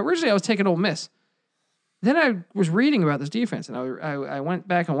 Originally I was taking Ole Miss. Then I was reading about this defense, and I went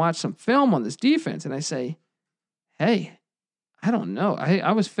back and watched some film on this defense, and I say, hey, I don't know.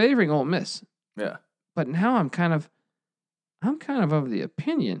 I was favoring Ole Miss. Yeah. But now I'm kind of the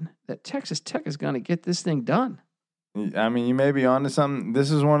opinion that Texas Tech is going to get this thing done. I mean, you may be onto something. This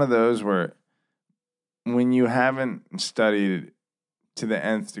is one of those where when you haven't studied to the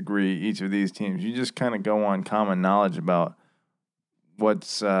nth degree each of these teams, you just kind of go on common knowledge about what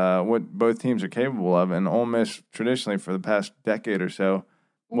both teams are capable of. And Ole Miss traditionally for the past decade or so,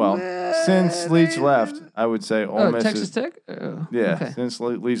 since Leach left, I would say Ole Miss Texas Tech? Okay. Since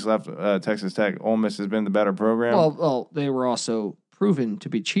Leach left Texas Tech, Ole Miss has been the better program. Well, they were also proven to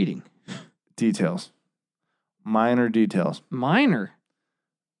be cheating. Details. Minor details. Minor?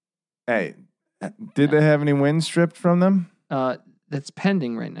 Hey, did they have any wins stripped from them? That's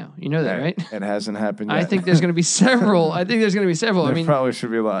pending right now. You know that, right? It hasn't happened yet. I think there's going to be several. There probably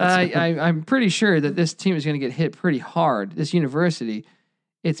should be lots. I'm pretty sure that this team is going to get hit pretty hard. This university,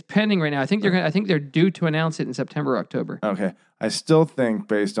 it's pending right now. I think they're due to announce it in September, October. Okay. I still think,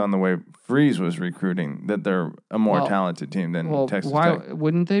 based on the way Freeze was recruiting, that they're a more talented team than Texas Tech. Why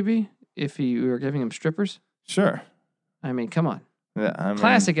wouldn't they be if you were giving them strippers? Sure. I mean, come on. Yeah,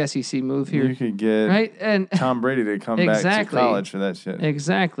 classic SEC move here. You could get right and Tom Brady to come back to college for that shit.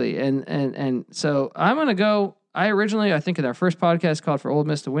 Exactly, and so I'm gonna go. I think in our first podcast called for Ole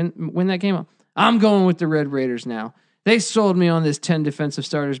Miss to win that game. I'm going with the Red Raiders now. They sold me on this 10 defensive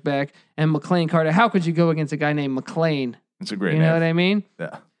starters back and McLean Carter. How could you go against a guy named McLean? It's a great name. You know what I mean?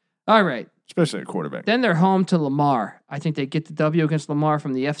 Yeah. All right. Especially a quarterback. Then they're home to Lamar. I think they get the W against Lamar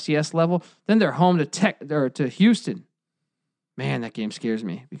from the FCS level. Then they're home to Houston. Man, that game scares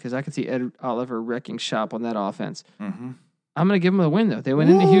me because I could see Ed Oliver wrecking shop on that offense. Mm-hmm. I'm going to give them a win, though. They went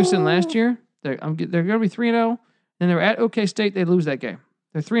into Houston last year. They're going to be 3-0. Then they're at OK State. They lose that game.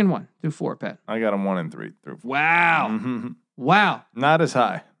 They're 3-1 through 4, Pat. I got them 1-3 through 4. Wow. Mm-hmm. Wow. Not as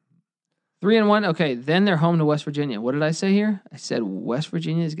high. 3-1. Okay, then they're home to West Virginia. What did I say here? I said West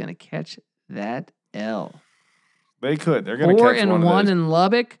Virginia is going to catch that L. They could. They're going to catch 4-1 in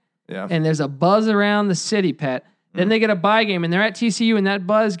Lubbock. Yeah. And there's a buzz around the city, Pat. Then they get a bye game, and they're at TCU, and that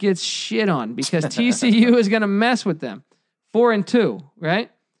buzz gets shit on because TCU is going to mess with them. 4-2, right?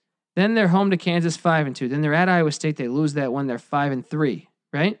 Then they're home to Kansas, 5-2. Then they're at Iowa State. They lose that one. They're 5-3,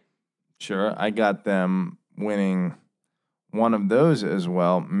 right? Sure. I got them winning one of those as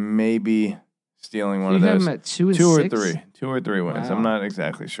well. Maybe stealing one of those. You have them at 2 or 3. 2 or 3 wins. Wow. I'm not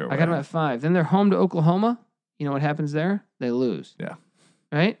exactly sure. I got them at 5. Then they're home to Oklahoma. You know what happens there? They lose. Yeah.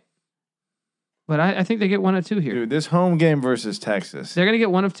 Right? But I think they get 1 of 2 here. Dude, this home game versus Texas. They're going to get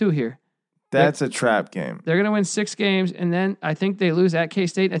 1 of 2 here. That's a trap game. They're going to win 6 games, and then I think they lose at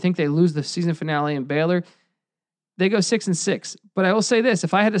K-State. I think they lose the season finale in Baylor. They go 6-6. But I will say this.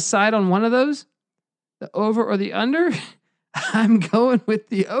 If I had to side on one of those, the over or the under, I'm going with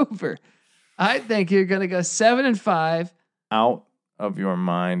the over. I think you're going to go 7-5. Out of your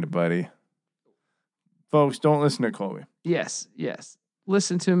mind, buddy. Folks, don't listen to Colby. Yes.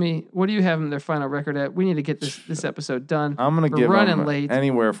 Listen to me. What do you have in their final record at? We need to get this episode done. I'm going to give them late.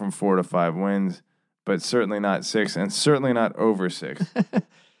 Anywhere from 4 to 5 wins, but certainly not 6, and certainly not over 6.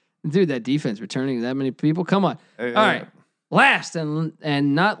 Dude, that defense returning that many people. Come on. All right. Last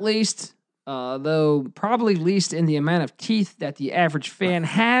and not least, though probably least in the amount of teeth that the average fan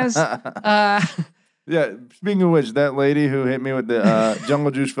has. Yeah. Speaking of which, that lady who hit me with the Jungle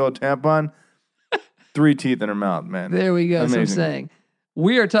Juice filled tampon, 3 teeth in her mouth, man. There we go. Amazing. So I'm saying.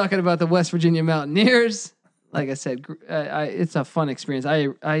 We are talking about the West Virginia Mountaineers. Like I said, it's a fun experience.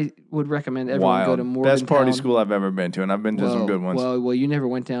 I would recommend everyone go to Morgantown. Best party school I've ever been to, and I've been to some good ones. Well, you never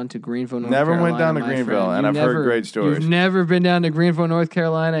went down to Greenville, North Carolina. Never went down to Greenville, and I've heard great stories. You've never been down to Greenville, North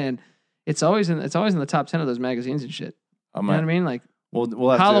Carolina, and it's always in the top 10 of those magazines and shit. You know what I mean? Like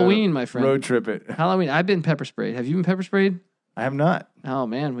we'll have Halloween, my friend. Road trip it. Halloween. I've been pepper sprayed. Have you been pepper sprayed? I have not. Oh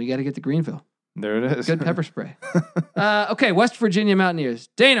man, we got to get to Greenville. There it is. Good pepper spray. Okay, West Virginia Mountaineers.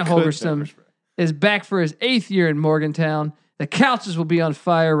 Dana Holgerstrom is back for his 8th year in Morgantown. The couches will be on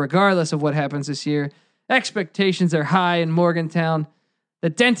fire regardless of what happens this year. Expectations are high in Morgantown. The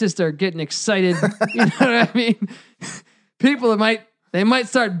dentists are getting excited. You know what I mean? People might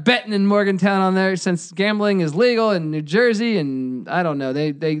start betting in Morgantown on there since gambling is legal in New Jersey, and I don't know.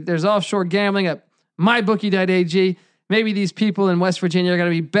 There's offshore gambling at mybookie.ag. Maybe these people in West Virginia are going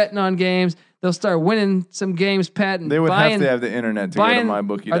to be betting on games. They'll start winning some games, Pat. And they would have to have the internet to go to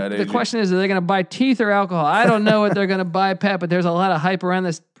mybookie.ag. The question is, are they going to buy teeth or alcohol? I don't know what they're going to buy, Pat, but there's a lot of hype around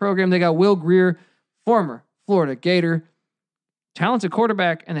this program. They got Will Greer, former Florida Gator, talented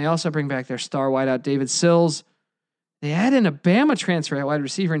quarterback, and they also bring back their star wideout David Sills. They add in a Bama transfer at wide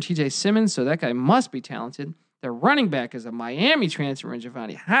receiver in TJ Simmons, so that guy must be talented. Their running back is a Miami transfer in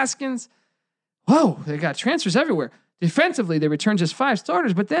Giovanni Haskins. Whoa, they got transfers everywhere. Defensively, they returned just 5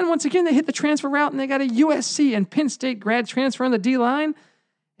 starters, but then once again, they hit the transfer route and they got a USC and Penn State grad transfer on the D-line.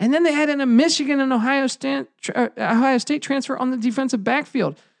 And then they had in a Michigan and Ohio State transfer on the defensive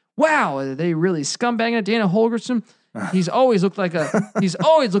backfield. Wow, are they really scumbagging it? Dana Holgorsen, he's always looked like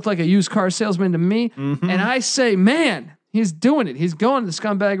a used car salesman to me. Mm-hmm. And I say, man, he's doing it. He's going the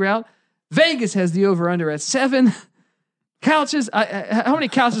scumbag route. Vegas has the over-under at 7. Couches. How many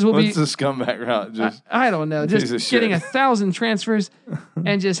couches will What's the scumbag route? Just I don't know. Just getting 1,000 transfers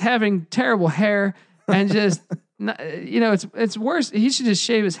and just having terrible hair and just, it's worse. He should just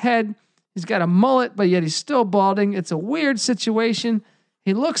shave his head. He's got a mullet, but yet he's still balding. It's a weird situation.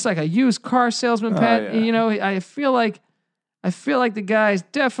 He looks like a used car salesman, Pat. Yeah. I feel like the guy's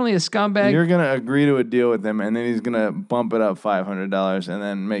definitely a scumbag. You're gonna agree to a deal with him, and then he's gonna bump it up $500, and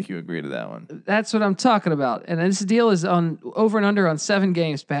then make you agree to that one. That's what I'm talking about. And this deal is on over and under on 7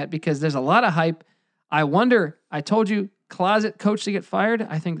 games, Pat, because there's a lot of hype. I wonder. I told you, closet coach to get fired.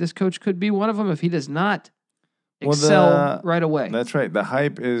 I think this coach could be one of them if he does not excel right away. That's right. The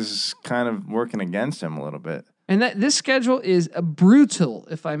hype is kind of working against him a little bit. And this schedule is brutal,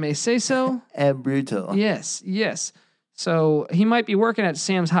 if I may say so. Brutal. Yes. So he might be working at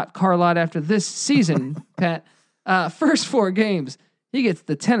Sam's Hot Car Lot after this season, Pat. First 4 games, he gets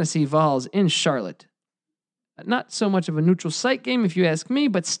the Tennessee Vols in Charlotte. Not so much of a neutral site game, if you ask me,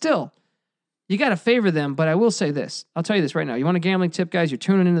 but still, you got to favor them. But I will say this. I'll tell you this right now. You want a gambling tip, guys? You're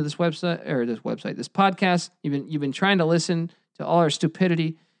tuning into this podcast. You've been trying to listen to all our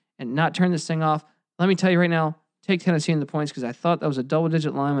stupidity and not turn this thing off. Let me tell you right now, take Tennessee in the points because I thought that was a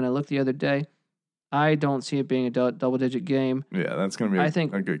double-digit line when I looked the other day. I don't see it being a double-digit game. Yeah, that's going to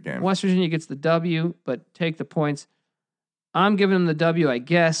be a good game. West Virginia gets the W, but take the points. I'm giving them the W, I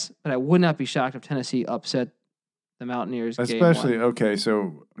guess, but I would not be shocked if Tennessee upset the Mountaineers. Especially, okay,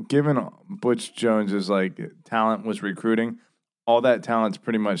 so given Butch Jones's talent was recruiting, all that talent's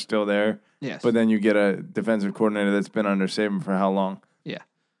pretty much still there. Yes. But then you get a defensive coordinator that's been under Saban for how long?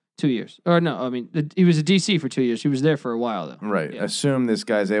 2 years. Or no, I mean, he was a DC for 2 years. He was there for a while, though. Right. Yeah. Assume this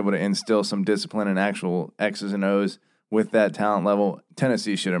guy's able to instill some discipline and actual X's and O's with that talent level.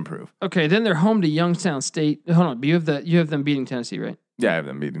 Tennessee should improve. Okay, then they're home to Youngstown State. Hold on, you have them beating Tennessee, right? Yeah, I have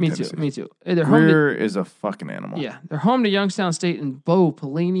them beating Tennessee. Me too. Greer is a fucking animal. Yeah, they're home to Youngstown State, and Bo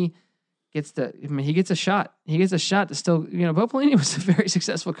Pelini he gets a shot. He gets a shot to still, Bo Pelini was a very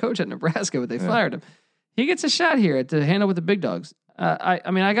successful coach at Nebraska, but they fired him. He gets a shot here to handle with the big dogs.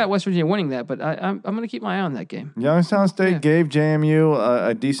 I got West Virginia winning that, but I'm going to keep my eye on that game. Youngstown State gave JMU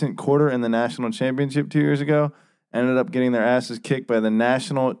a decent quarter in the national championship 2 years ago. Ended up getting their asses kicked by the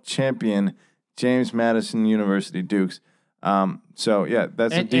national champion James Madison University Dukes. That's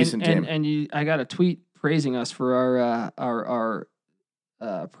a decent game. And I got a tweet praising us for our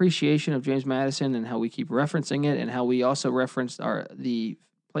appreciation of James Madison and how we keep referencing it, and how we also referenced the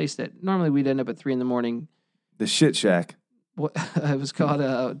place that normally we'd end up at 3 a.m. The Shit Shack. What it was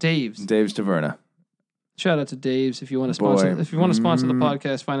called? Dave's. Dave's Taverna. Shout out to Dave's if you want to sponsor. If you want to sponsor the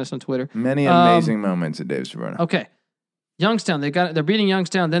podcast, find us on Twitter. Many amazing moments at Dave's Taverna. Okay, Youngstown. They're beating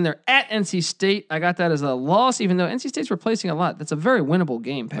Youngstown. Then they're at NC State. I got that as a loss, even though NC State's replacing a lot. That's a very winnable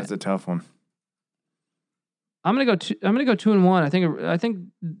game, Pat. That's a tough one. I'm gonna go 2-1. I think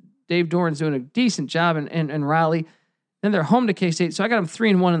Dave Doran's doing a decent job in Raleigh. Then they're home to K-State, so I got them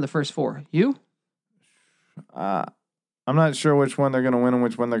 3-1 in the first 4. You? I'm not sure which one they're going to win and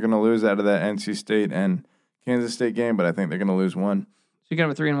which one they're going to lose out of that NC State and Kansas State game, but I think they're going to lose one. So you got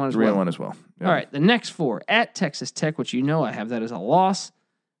them at 3-1 as well? 3-1 as well. Yeah. All right, the next 4 at Texas Tech, which I have that as a loss.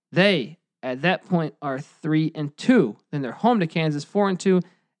 They, at that point, are 3-2. Then they're home to Kansas, 4-2.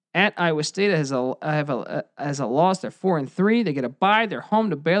 At Iowa State, as a loss, they're 4-3. They get a bye. They're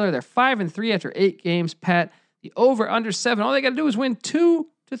home to Baylor. They're 5-3 after 8 games. Pat, the over under 7. All they got to do is win 2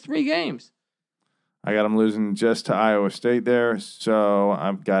 to 3 games. I got them losing just to Iowa State there, so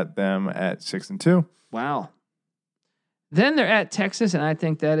I've got them at 6-2. Wow. Then they're at Texas, and I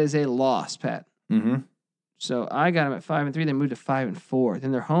think that is a loss, Pat. Mm-hmm. So I got them at 5-3. They moved to 5-4.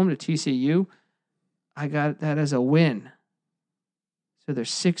 Then they're home to TCU. I got that as a win. So they're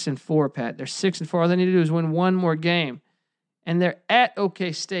 6-4, Pat. They're 6-4. All they need to do is win one more game, and they're at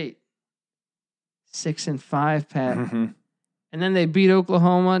OK State. 6-5, Pat. Mm-hmm. And then they beat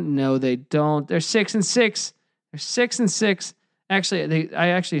Oklahoma. No, they don't. They're 6-6. They're 6-6. Actually, I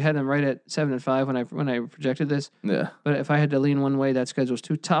actually had them right at 7-5 when I projected this. Yeah. But if I had to lean one way, that schedule's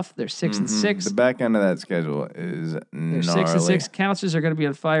too tough. They're 6-6. The back end of that schedule is gnarly. They're 6-6. Couches are going to be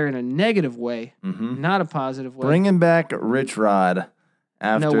on fire in a negative way, not a positive way. Bringing back Rich Rod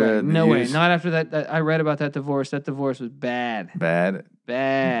after no way. Not after that. I read about that divorce. That divorce was bad. Bad.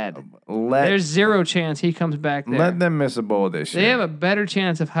 There's zero chance he comes back there. Let them miss a bowl this year. They have a better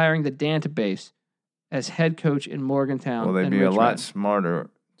chance of hiring the database as head coach in Morgantown. Well, they'd be a lot smarter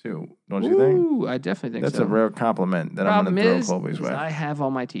too, don't you think? Ooh, I definitely think that's so. a rare compliment that Problem I'm going to throw Colby's way. I have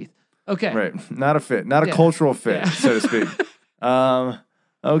all my teeth. Okay. Right. Not a fit. Not a cultural fit, so to speak.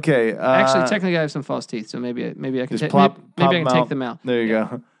 Okay. Actually, technically, I have some false teeth, so maybe I can just take pop maybe I can them take out. them out. There you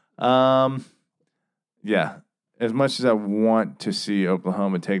go. Yeah. As much as I want to see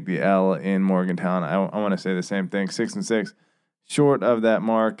Oklahoma take the L in Morgantown, I want to say the same thing. 6-6, short of that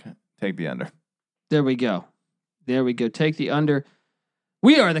mark. Take the under. There we go. Take the under.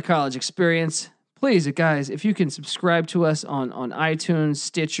 We are the College Experience. Please, guys, if you can subscribe to us on iTunes,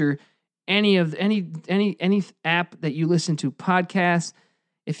 Stitcher, any app that you listen to podcasts.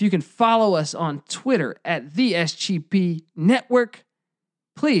 If you can follow us on Twitter at the SGP Network.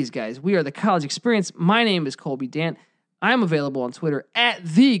 Please, guys, we are the College Experience. My name is Colby Dant. I'm available on Twitter at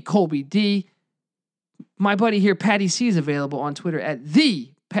the Colby D. My buddy here, Patty C, is available on Twitter at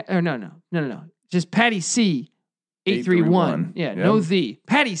just Patty C 831. Yeah, yep. No the.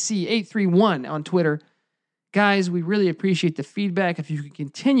 Patty C 831 on Twitter. Guys, we really appreciate the feedback. If you can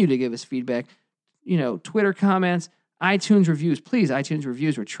continue to give us feedback, Twitter comments, iTunes reviews. Please, iTunes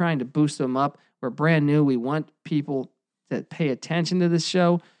reviews. We're trying to boost them up. We're brand new. We want people to pay attention to this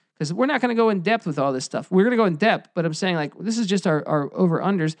show because we're not going to go in depth with all this stuff. We're going to go in depth, but I'm saying this is just our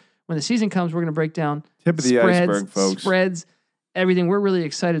over-unders. When the season comes, we're going to break down tip of the iceberg, folks. Spreads, everything. We're really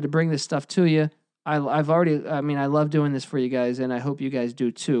excited to bring this stuff to you. I love doing this for you guys, and I hope you guys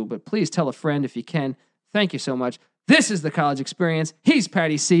do too. But please tell a friend if you can. Thank you so much. This is the College Experience. He's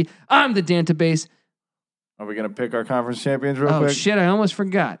Patty C. I'm the database. Are we going to pick our conference champions real quick? Oh, shit, I almost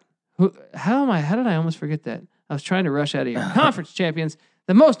forgot. How did I almost forget that? I was trying to rush out of here. Conference champions,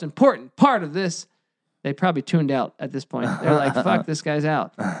 the most important part of this. They probably tuned out at this point. They're like, fuck, this guy's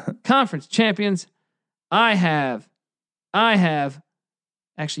out. Conference champions, I have.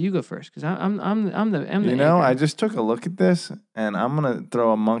 Actually, you go first because I'm the anchor. I just took a look at this, and I'm going to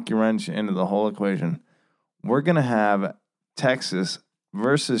throw a monkey wrench into the whole equation. We're going to have Texas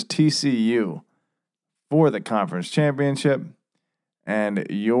versus TCU for the conference championship, and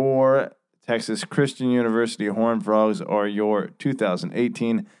your Texas Christian University Horned Frogs are your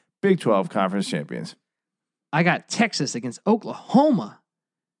 2018 Big 12 Conference champions. I got Texas against Oklahoma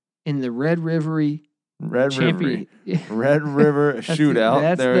in the Red River shootout.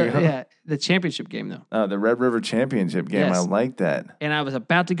 There we go. Yeah, the championship game though. Oh, the Red River championship game. Yes. I like that. And I was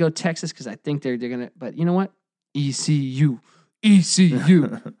about to go Texas because I think they're gonna. But you know what? ECU.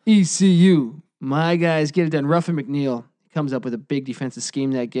 My guys get it done. Ruffin McNeil comes up with a big defensive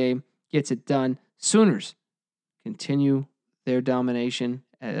scheme that game. Gets it done. Sooners continue their domination.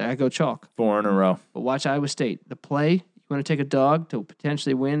 I go chalk. 4 in a row. But watch Iowa State. The play, you want to take a dog to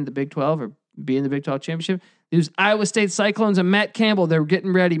potentially win the Big 12 or be in the Big 12 championship? These Iowa State Cyclones and Matt Campbell, they're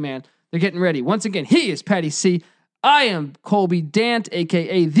getting ready, man. They're getting ready. Once again, he is Patty C. I am Colby Dant,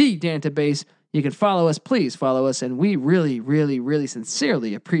 a.k.a. The Database. You can follow us. Please follow us. And we really, really, really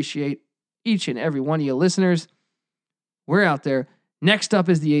sincerely appreciate each and every one of you listeners. We're out there. Next up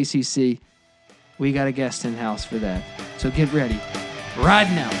is the ACC. We got a guest in house for that. So get ready.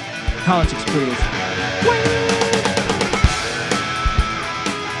 Riding out. College Experience.